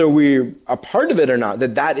even whether we're a part of it or not,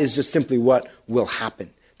 that is just simply what will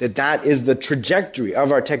happen. That is the trajectory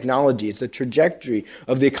of our technology. It's the trajectory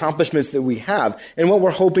of the accomplishments that we have. And what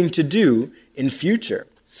we're hoping to do in future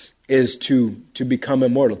is to become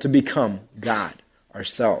immortal, to become God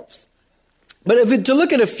ourselves. But to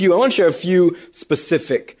look at I want to share a few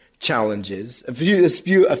specific challenges, a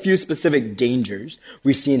few specific dangers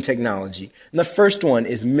we see in technology. And the first one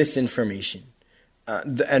is misinformation.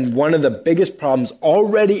 And one of the biggest problems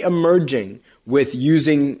already emerging with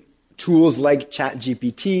using tools like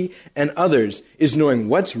ChatGPT and others is knowing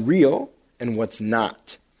what's real and what's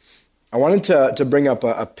not. I wanted to bring up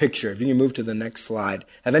a picture. If you can move to the next slide.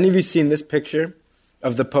 Have any of you seen this picture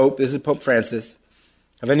of the Pope? This is Pope Francis.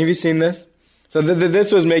 Have any of you seen this? So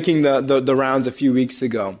this was making the rounds a few weeks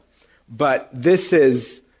ago. But this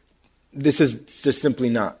is just simply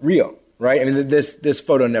not real, right? This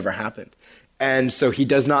photo never happened. And so he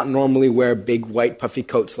does not normally wear big white puffy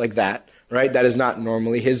coats like that, right? That is not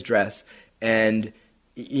normally his dress. And,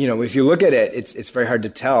 if you look at it, it's very hard to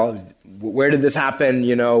tell. Where did this happen?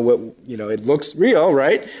 It looks real,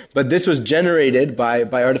 right? But this was generated by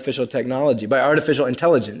artificial technology, by artificial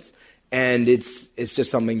intelligence. And it's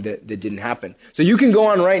just something that didn't happen. So you can go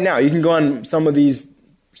on right now. You can go on some of these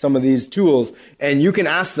tools, and you can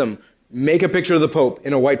ask them, make a picture of the Pope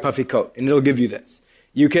in a white puffy coat, and it'll give you this.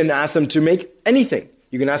 You can ask them to make anything.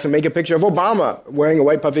 You can ask them to make a picture of Obama wearing a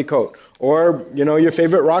white puffy coat, or your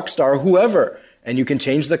favorite rock star, whoever. And you can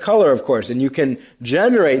change the color, of course, and you can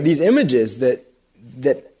generate these images that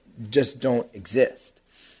just don't exist.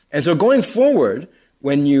 And so going forward,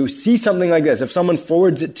 when you see something like this, if someone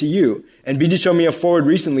forwards it to you, and BJ showed me a forward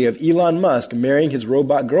recently of Elon Musk marrying his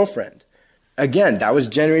robot girlfriend. Again, that was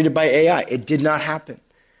generated by AI. It did not happen.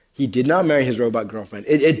 He did not marry his robot girlfriend.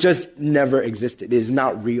 It just never existed. It is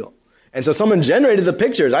not real. And so someone generated the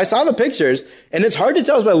pictures. I saw the pictures, and it's hard to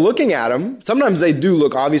tell just by looking at them. Sometimes they do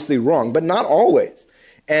look obviously wrong, but not always.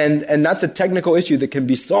 And that's a technical issue that can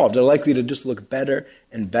be solved. They're likely to just look better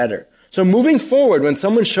and better. So moving forward, when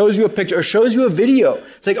someone shows you a picture or shows you a video,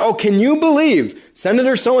 it's like, oh, can you believe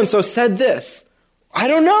Senator so-and-so said this? I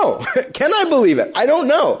don't know. Can I believe it? I don't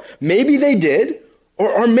know. Maybe they did,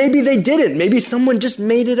 or maybe they didn't. Maybe someone just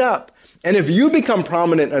made it up. And if you become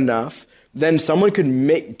prominent enough, then someone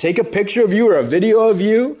could take a picture of you or a video of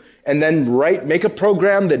you and then make a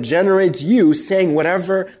program that generates you saying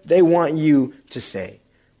whatever they want you to say.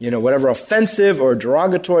 Whatever offensive or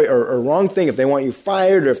derogatory or wrong thing, if they want you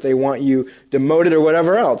fired or if they want you demoted or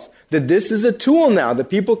whatever else, that this is a tool now that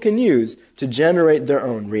people can use to generate their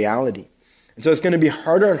own reality. And so it's going to be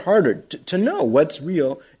harder and harder to know what's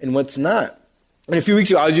real and what's not. And a few weeks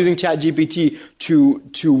ago, I was using ChatGPT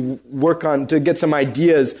to get some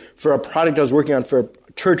ideas for a product I was working on for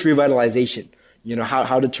church revitalization.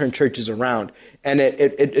 How to turn churches around. And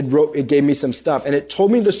it gave me some stuff. And it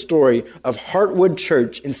told me the story of Heartwood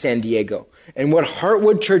Church in San Diego and what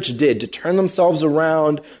Heartwood Church did to turn themselves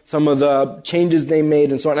around, some of the changes they made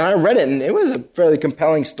and so on. And I read it, and it was a fairly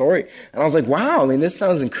compelling story. And I was like, wow, this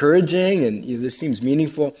sounds encouraging, and this seems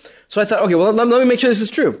meaningful. So I thought, okay, well, let me make sure this is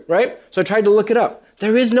true, right? So I tried to look it up.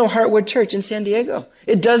 There is no Heartwood Church in San Diego.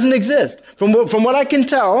 It doesn't exist. From what I can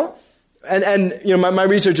tell, and my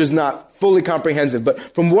research is not fully comprehensive, but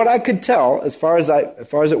from what I could tell, as far as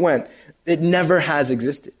it went, it never has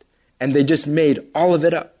existed, and they just made all of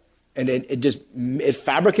it up, and it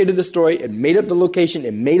fabricated the story, it made up the location,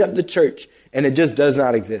 it made up the church, and it just does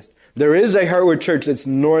not exist. There is a Heartwood Church that's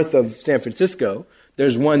north of San Francisco.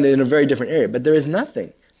 There's one in a very different area, but there is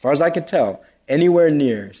nothing, as far as I could tell, anywhere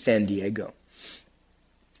near San Diego.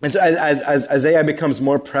 And so as AI becomes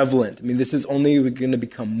more prevalent, this is only going to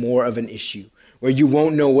become more of an issue where you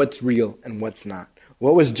won't know what's real and what's not.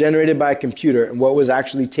 What was generated by a computer and what was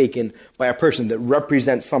actually taken by a person that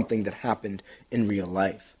represents something that happened in real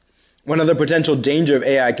life. One other potential danger of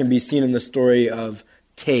AI can be seen in the story of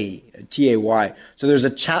Tay, T-A-Y. So there's a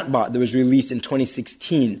chatbot that was released in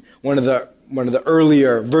 2016, one of the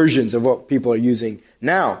earlier versions of what people are using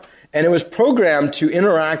now. And it was programmed to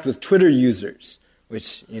interact with Twitter users,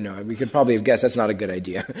 which, we could probably have guessed that's not a good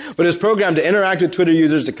idea. But it was programmed to interact with Twitter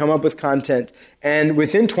users to come up with content. And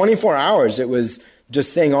within 24 hours, it was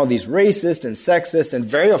just saying all these racist and sexist and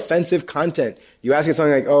very offensive content. You ask it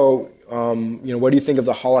something like, what do you think of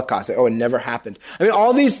the Holocaust? Like, it never happened.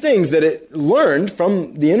 All these things that it learned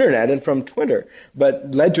from the internet and from Twitter,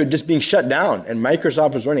 but led to it just being shut down. And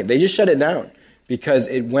Microsoft was running it. They just shut it down because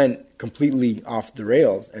it went completely off the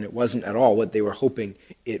rails, and it wasn't at all what they were hoping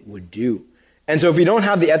it would do. And so if we don't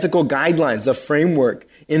have the ethical guidelines, the framework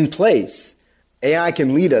in place, AI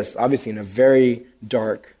can lead us, obviously, in a very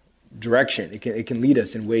dark direction. It can lead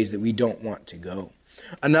us in ways that we don't want to go.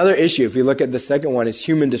 Another issue, if we look at the second one, is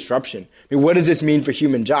human disruption. What does this mean for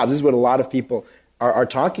human jobs? This is what a lot of people are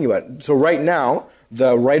talking about. So right now,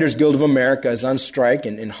 the Writers Guild of America is on strike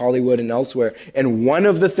in Hollywood and elsewhere. And one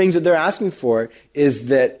of the things that they're asking for is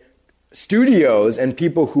that studios and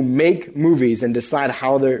people who make movies and decide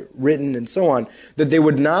how they're written and so on, that they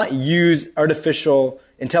would not use artificial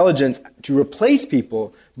intelligence to replace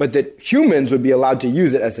people, but that humans would be allowed to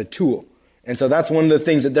use it as a tool. And so that's one of the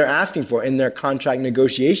things that they're asking for in their contract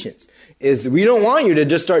negotiations, is we don't want you to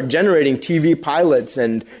just start generating TV pilots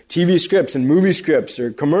and TV scripts and movie scripts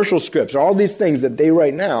or commercial scripts or all these things that they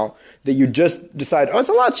write now, that you just decide, it's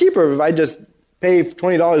a lot cheaper if I just pay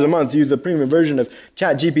 $20 a month to use the premium version of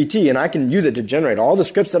ChatGPT, and I can use it to generate all the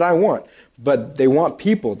scripts that I want. But they want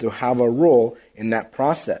people to have a role in that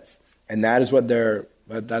process, and that's what they're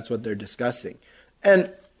discussing.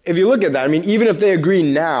 And if you look at that, even if they agree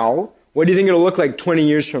now, what do you think it'll look like 20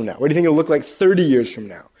 years from now? What do you think it'll look like 30 years from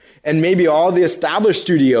now? And maybe all the established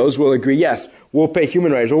studios will agree, yes, we'll pay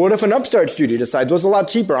human writers. Well, what if an upstart studio decides, it's a lot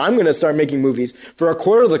cheaper, I'm going to start making movies for a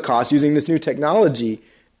quarter of the cost using this new technology,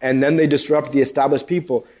 and then they disrupt the established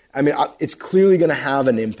people? It's clearly going to have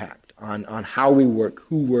an impact on how we work,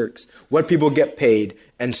 who works, what people get paid,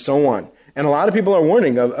 and so on. And a lot of people are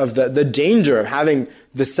warning of the danger of having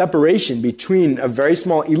the separation between a very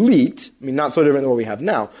small elite, not so different than what we have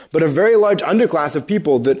now, but a very large underclass of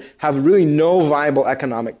people that have really no viable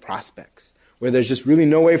economic prospects, where there's just really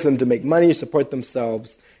no way for them to make money, support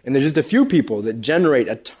themselves, and there's just a few people that generate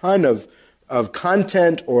a ton of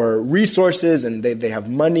content or resources, and they have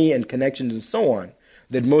money and connections and so on,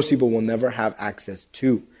 that most people will never have access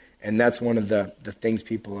to. And that's one of the things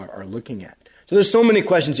people are looking at. So there's so many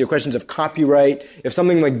questions here, questions of copyright. If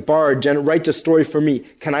something like Bard writes a story for me,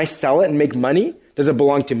 can I sell it and make money? Does it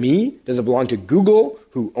belong to me? Does it belong to Google?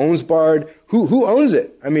 Who owns Bard? Who owns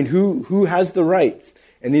it? Who has the rights?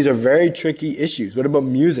 And these are very tricky issues. What about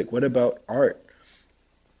music? What about art?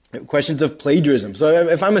 Questions of plagiarism. So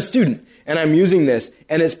if I'm a student and I'm using this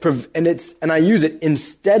and I use it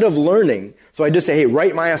instead of learning, so I just say, hey,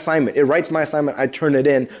 write my assignment. It writes my assignment. I turn it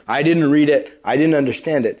in. I didn't read it. I didn't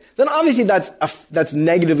understand it. Then obviously that's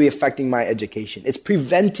negatively affecting my education. It's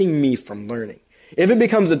preventing me from learning. If it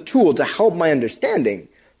becomes a tool to help my understanding,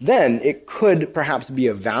 then it could perhaps be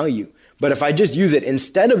of value. But if I just use it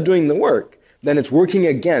instead of doing the work, then it's working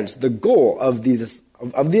against the goal of the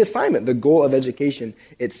assignment, the goal of education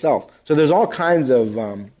itself. So there's all kinds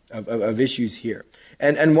of issues here.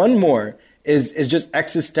 And one more is just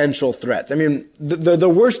existential threats. I mean, the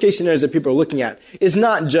worst case scenarios that people are looking at is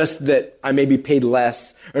not just that I may be paid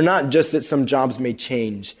less, or not just that some jobs may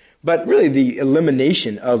change, but really the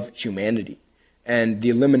elimination of humanity and the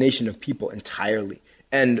elimination of people entirely.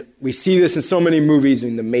 And we see this in so many movies,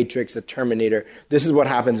 in The Matrix, The Terminator. This is what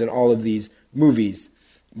happens in all of these movies.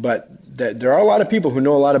 But there are a lot of people who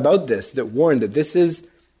know a lot about this that warn that this is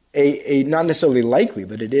a not necessarily likely,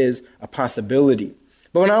 but it is a possibility.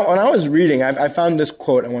 But when I was reading, I found this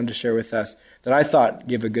quote I wanted to share with us that I thought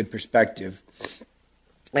gave a good perspective.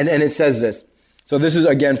 And it says this. So this is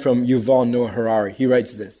again from Yuval Noah Harari. He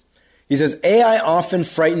writes this. He says, AI often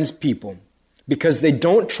frightens people because they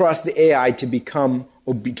don't trust the AI to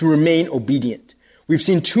remain obedient. We've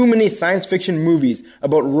seen too many science fiction movies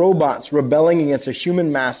about robots rebelling against their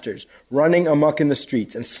human masters, running amok in the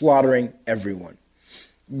streets and slaughtering everyone.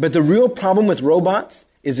 But the real problem with robots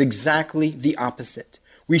is exactly the opposite.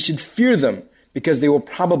 We should fear them because they will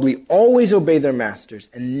probably always obey their masters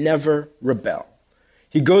and never rebel.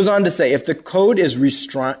 He goes on to say, if the code is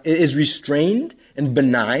restrained and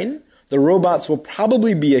benign, the robots will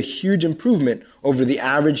probably be a huge improvement over the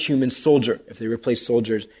average human soldier if they replace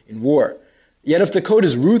soldiers in war. Yet if the code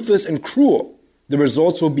is ruthless and cruel, the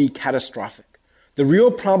results will be catastrophic. The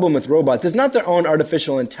real problem with robots is not their own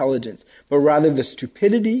artificial intelligence, but rather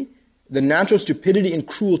the natural stupidity and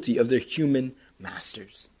cruelty of their human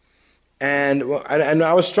masters. And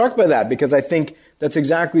I was struck by that because I think that's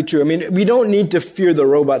exactly true. I mean, we don't need to fear the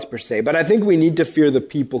robots per se, but I think we need to fear the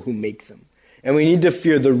people who make them. And we need to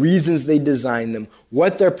fear the reasons they design them,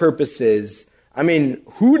 what their purpose is, I mean,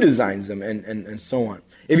 who designs them, and so on.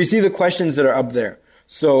 If you see the questions that are up there,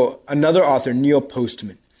 so another author, Neil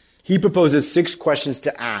Postman, he proposes 6 questions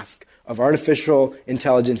to ask of artificial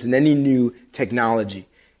intelligence and any new technology.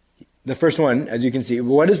 The first one, as you can see,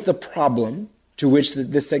 what is the problem to which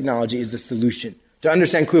this technology is the solution? To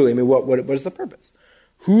understand clearly, I mean, what is the purpose?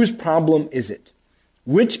 Whose problem is it?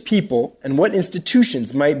 Which people and what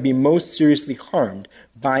institutions might be most seriously harmed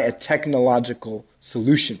by a technological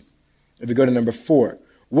solution? If we go to number 4,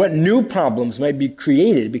 what new problems might be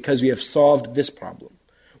created because we have solved this problem?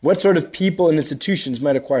 What sort of people and institutions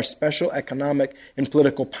might acquire special economic and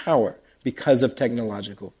political power because of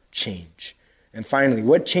technological change? And finally,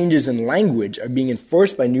 what changes in language are being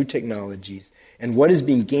enforced by new technologies, and what is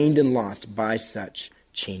being gained and lost by such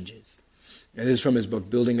changes? And this is from his book,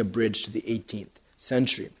 Building a Bridge to the 18th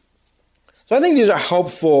Century. So I think these are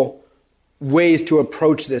helpful ways to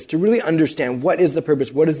approach this, to really understand what is the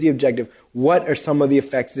purpose, what is the objective, what are some of the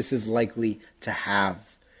effects this is likely to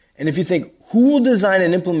have. And if you think, who will design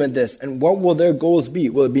and implement this, and what will their goals be?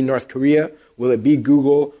 Will it be North Korea? Will it be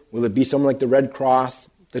Google? Will it be someone like the Red Cross,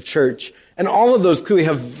 the church? And all of those clearly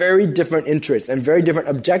have very different interests and very different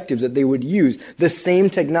objectives that they would use the same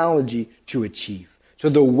technology to achieve. So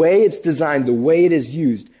the way it's designed, the way it is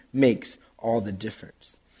used, makes all the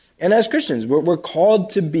difference. And as Christians, we're called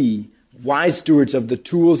to be wise stewards of the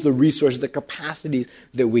tools, the resources, the capacities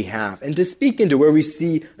that we have, and to speak into where we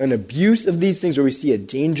see an abuse of these things, where we see a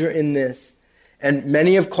danger in this. And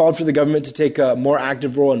many have called for the government to take a more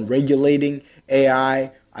active role in regulating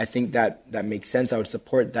AI. I think that makes sense. I would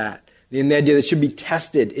support that. And the idea that it should be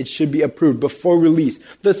tested, it should be approved before release,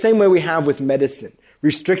 the same way we have with medicine.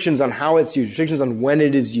 Restrictions on how it's used, restrictions on when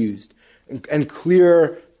it is used, and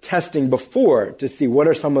clear testing before to see what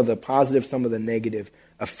are some of the positive, some of the negative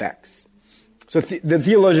effects. So the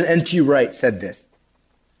theologian N.T. Wright said this,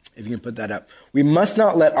 if you can put that up. We must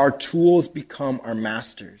not let our tools become our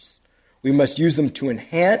masters. We must use them to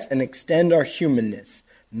enhance and extend our humanness,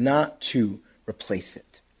 not to replace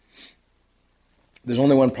it. There's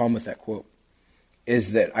only one problem with that quote,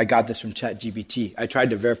 is that I got this from ChatGPT. I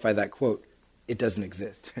tried to verify that quote. It doesn't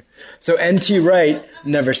exist. So N.T. Wright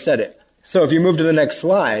never said it. So if you move to the next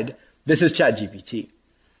slide, this is ChatGPT.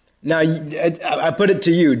 Now, I put it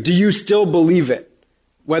to you. Do you still believe it?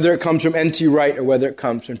 Whether it comes from N.T. Wright or whether it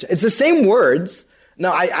comes from... It's the same words.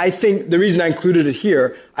 Now, I think the reason I included it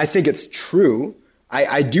here, I think it's true.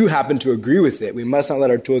 I do happen to agree with it. We must not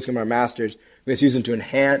let our tools become our masters. We must use them to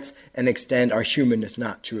enhance and extend our humanness,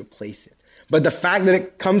 not to replace it. But the fact that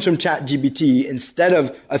it comes from ChatGPT instead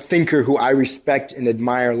of a thinker who I respect and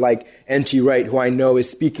admire like N.T. Wright, who I know is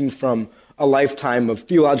speaking from a lifetime of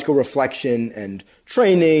theological reflection and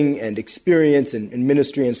training and experience and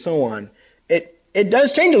ministry and so on, it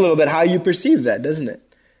does change a little bit how you perceive that, doesn't it?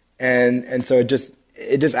 And so it just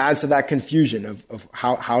adds to that confusion of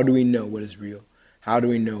how do we know what is real? How do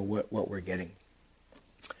we know what we're getting?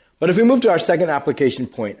 But if we move to our second application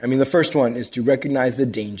point, I mean, the first one is to recognize the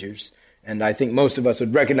dangers. And I think most of us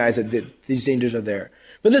would recognize that these dangers are there.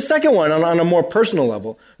 But the second one, on a more personal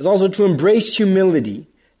level, is also to embrace humility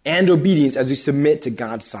and obedience as we submit to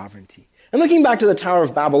God's sovereignty. And looking back to the Tower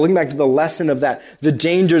of Babel, looking back to the lesson of that, the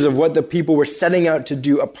dangers of what the people were setting out to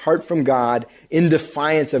do apart from God, in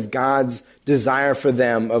defiance of God's desire for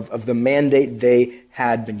them, of the mandate they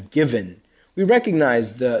had been given, we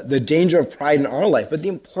recognize the danger of pride in our life, but the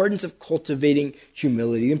importance of cultivating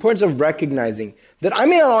humility, the importance of recognizing that I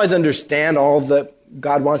may not always understand all that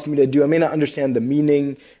God wants me to do. I may not understand the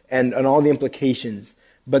meaning and all the implications,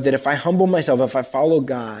 but that if I humble myself, if I follow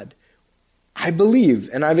God, I believe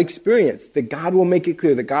and I've experienced that God will make it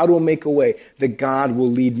clear, that God will make a way, that God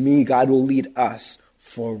will lead me, God will lead us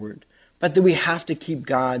forward. But that we have to keep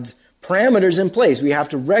God's parameters in place. We have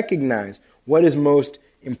to recognize what is most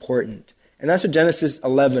important. And that's what Genesis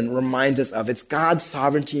 11 reminds us of. It's God's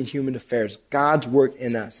sovereignty in human affairs, God's work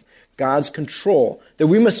in us, God's control, that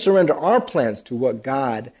we must surrender our plans to what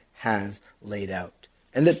God has laid out.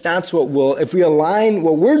 And that's what will, if we align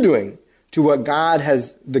what we're doing to what God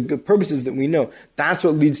has, the purposes that we know, that's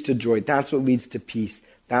what leads to joy, that's what leads to peace,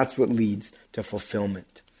 that's what leads to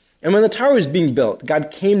fulfillment. And when the tower was being built, God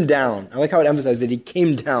came down. I like how it emphasized that he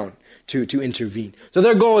came down to intervene. So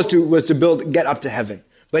their goal was to get up to heaven.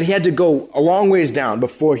 But he had to go a long ways down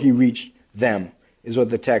before he reached them, is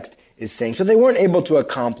what the text is saying. So they weren't able to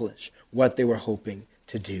accomplish what they were hoping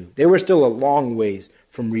to do. They were still a long ways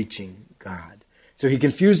from reaching God. So he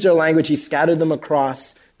confused their language. He scattered them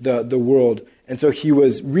across the world. And so he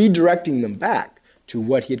was redirecting them back to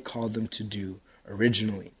what he had called them to do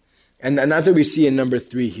originally. And that's what we see in number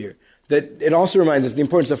 3 here. That it also reminds us the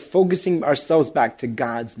importance of focusing ourselves back to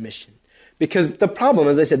God's mission. Because the problem,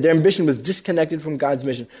 as I said, their ambition was disconnected from God's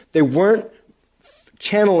mission. They weren't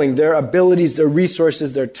channeling their abilities, their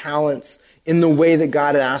resources, their talents in the way that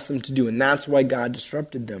God had asked them to do. And that's why God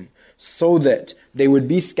disrupted them, so that they would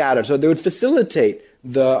be scattered, so they would facilitate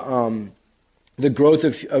the growth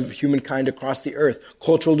of humankind across the earth,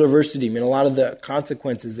 cultural diversity, a lot of the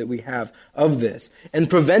consequences that we have of this, and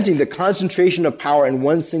preventing the concentration of power in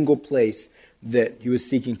one single place that he was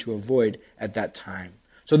seeking to avoid at that time.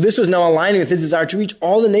 So this was now aligning with his desire to reach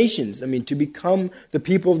all the nations, to become the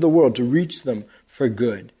people of the world, to reach them for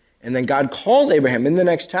good. And then God calls Abraham in the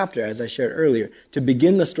next chapter, as I shared earlier, to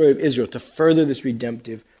begin the story of Israel, to further this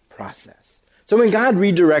redemptive process. So when God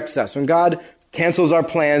redirects us, when God cancels our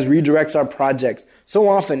plans, redirects our projects, so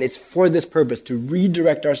often it's for this purpose, to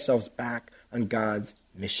redirect ourselves back on God's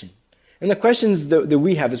mission. And the questions that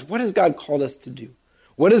we have is, what has God called us to do?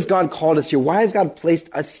 What has God called us here? Why has God placed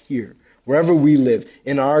us here? Wherever we live,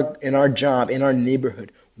 in our job, in our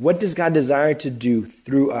neighborhood, what does God desire to do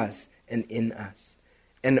through us and in us?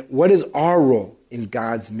 And what is our role in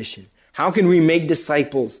God's mission? How can we make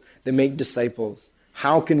disciples that make disciples?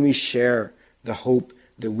 How can we share the hope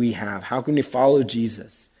that we have? How can we follow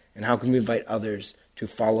Jesus? And how can we invite others to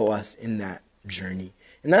follow us in that journey?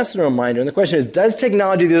 And that's the reminder. And the question is, does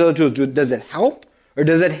technology, the other tools, does it help or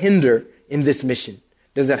does it hinder in this mission?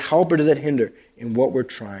 Does it help or does it hinder in what we're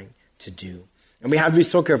trying to do? And we have to be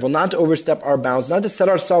so careful not to overstep our bounds, not to set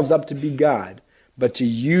ourselves up to be God, but to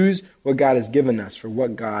use what God has given us for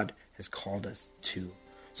what God has called us to.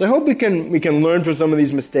 So I hope we can learn from some of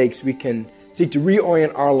these mistakes. We can seek to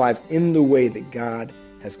reorient our lives in the way that God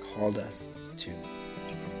has called us to.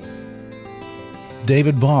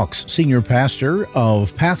 David Baux, Senior Pastor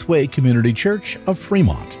of Pathway Community Church of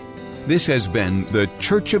Fremont. This has been the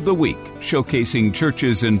Church of the Week, showcasing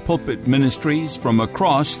churches and pulpit ministries from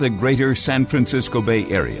across the greater San Francisco Bay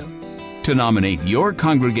Area. To nominate your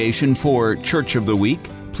congregation for Church of the Week,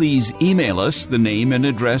 please email us the name and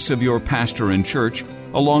address of your pastor and church,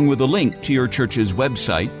 along with a link to your church's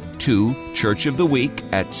website to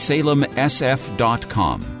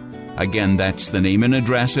churchoftheweek@salemsf.com. Again, that's the name and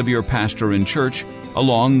address of your pastor and church,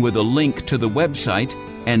 along with a link to the website,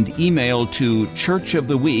 and email to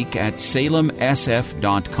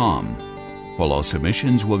churchoftheweek@salemsf.com. While all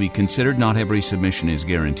submissions will be considered, not every submission is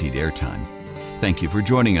guaranteed airtime. Thank you for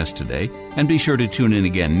joining us today, and be sure to tune in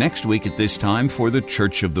again next week at this time for the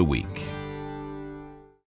Church of the Week.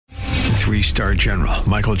 3-star general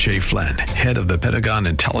Michael J. Flynn, head of the Pentagon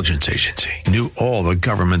Intelligence Agency, knew all the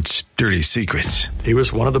government's dirty secrets. He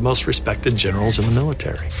was one of the most respected generals in the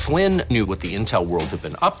military. Flynn knew what the intel world had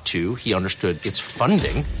been up to. He understood its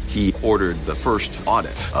funding. He ordered the first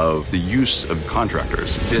audit of the use of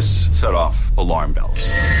contractors. This set off alarm bells.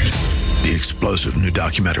 The explosive new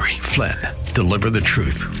documentary, Flynn, Deliver the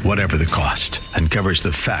Truth, Whatever the Cost, uncovers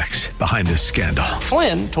the facts behind this scandal.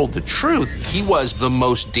 Flynn told the truth. He was the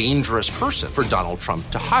most dangerous person for Donald Trump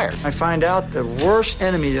to hire. I find out the worst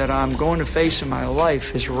enemy that I'm going to face in my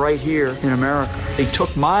life is right here in America. They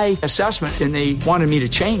took my assessment and they wanted me to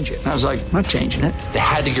change it. And I was like, I'm not changing it. They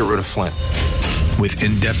had to get rid of Flynn. With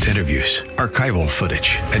in-depth interviews, archival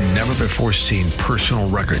footage, and never-before-seen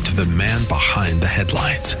personal records of the man behind the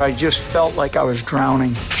headlines. I just felt like I was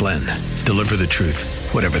drowning. Flynn, Deliver the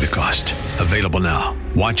Truth, Whatever the Cost. Available now.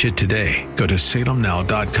 Watch it today. Go to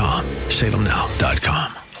salemnow.com.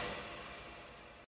 salemnow.com.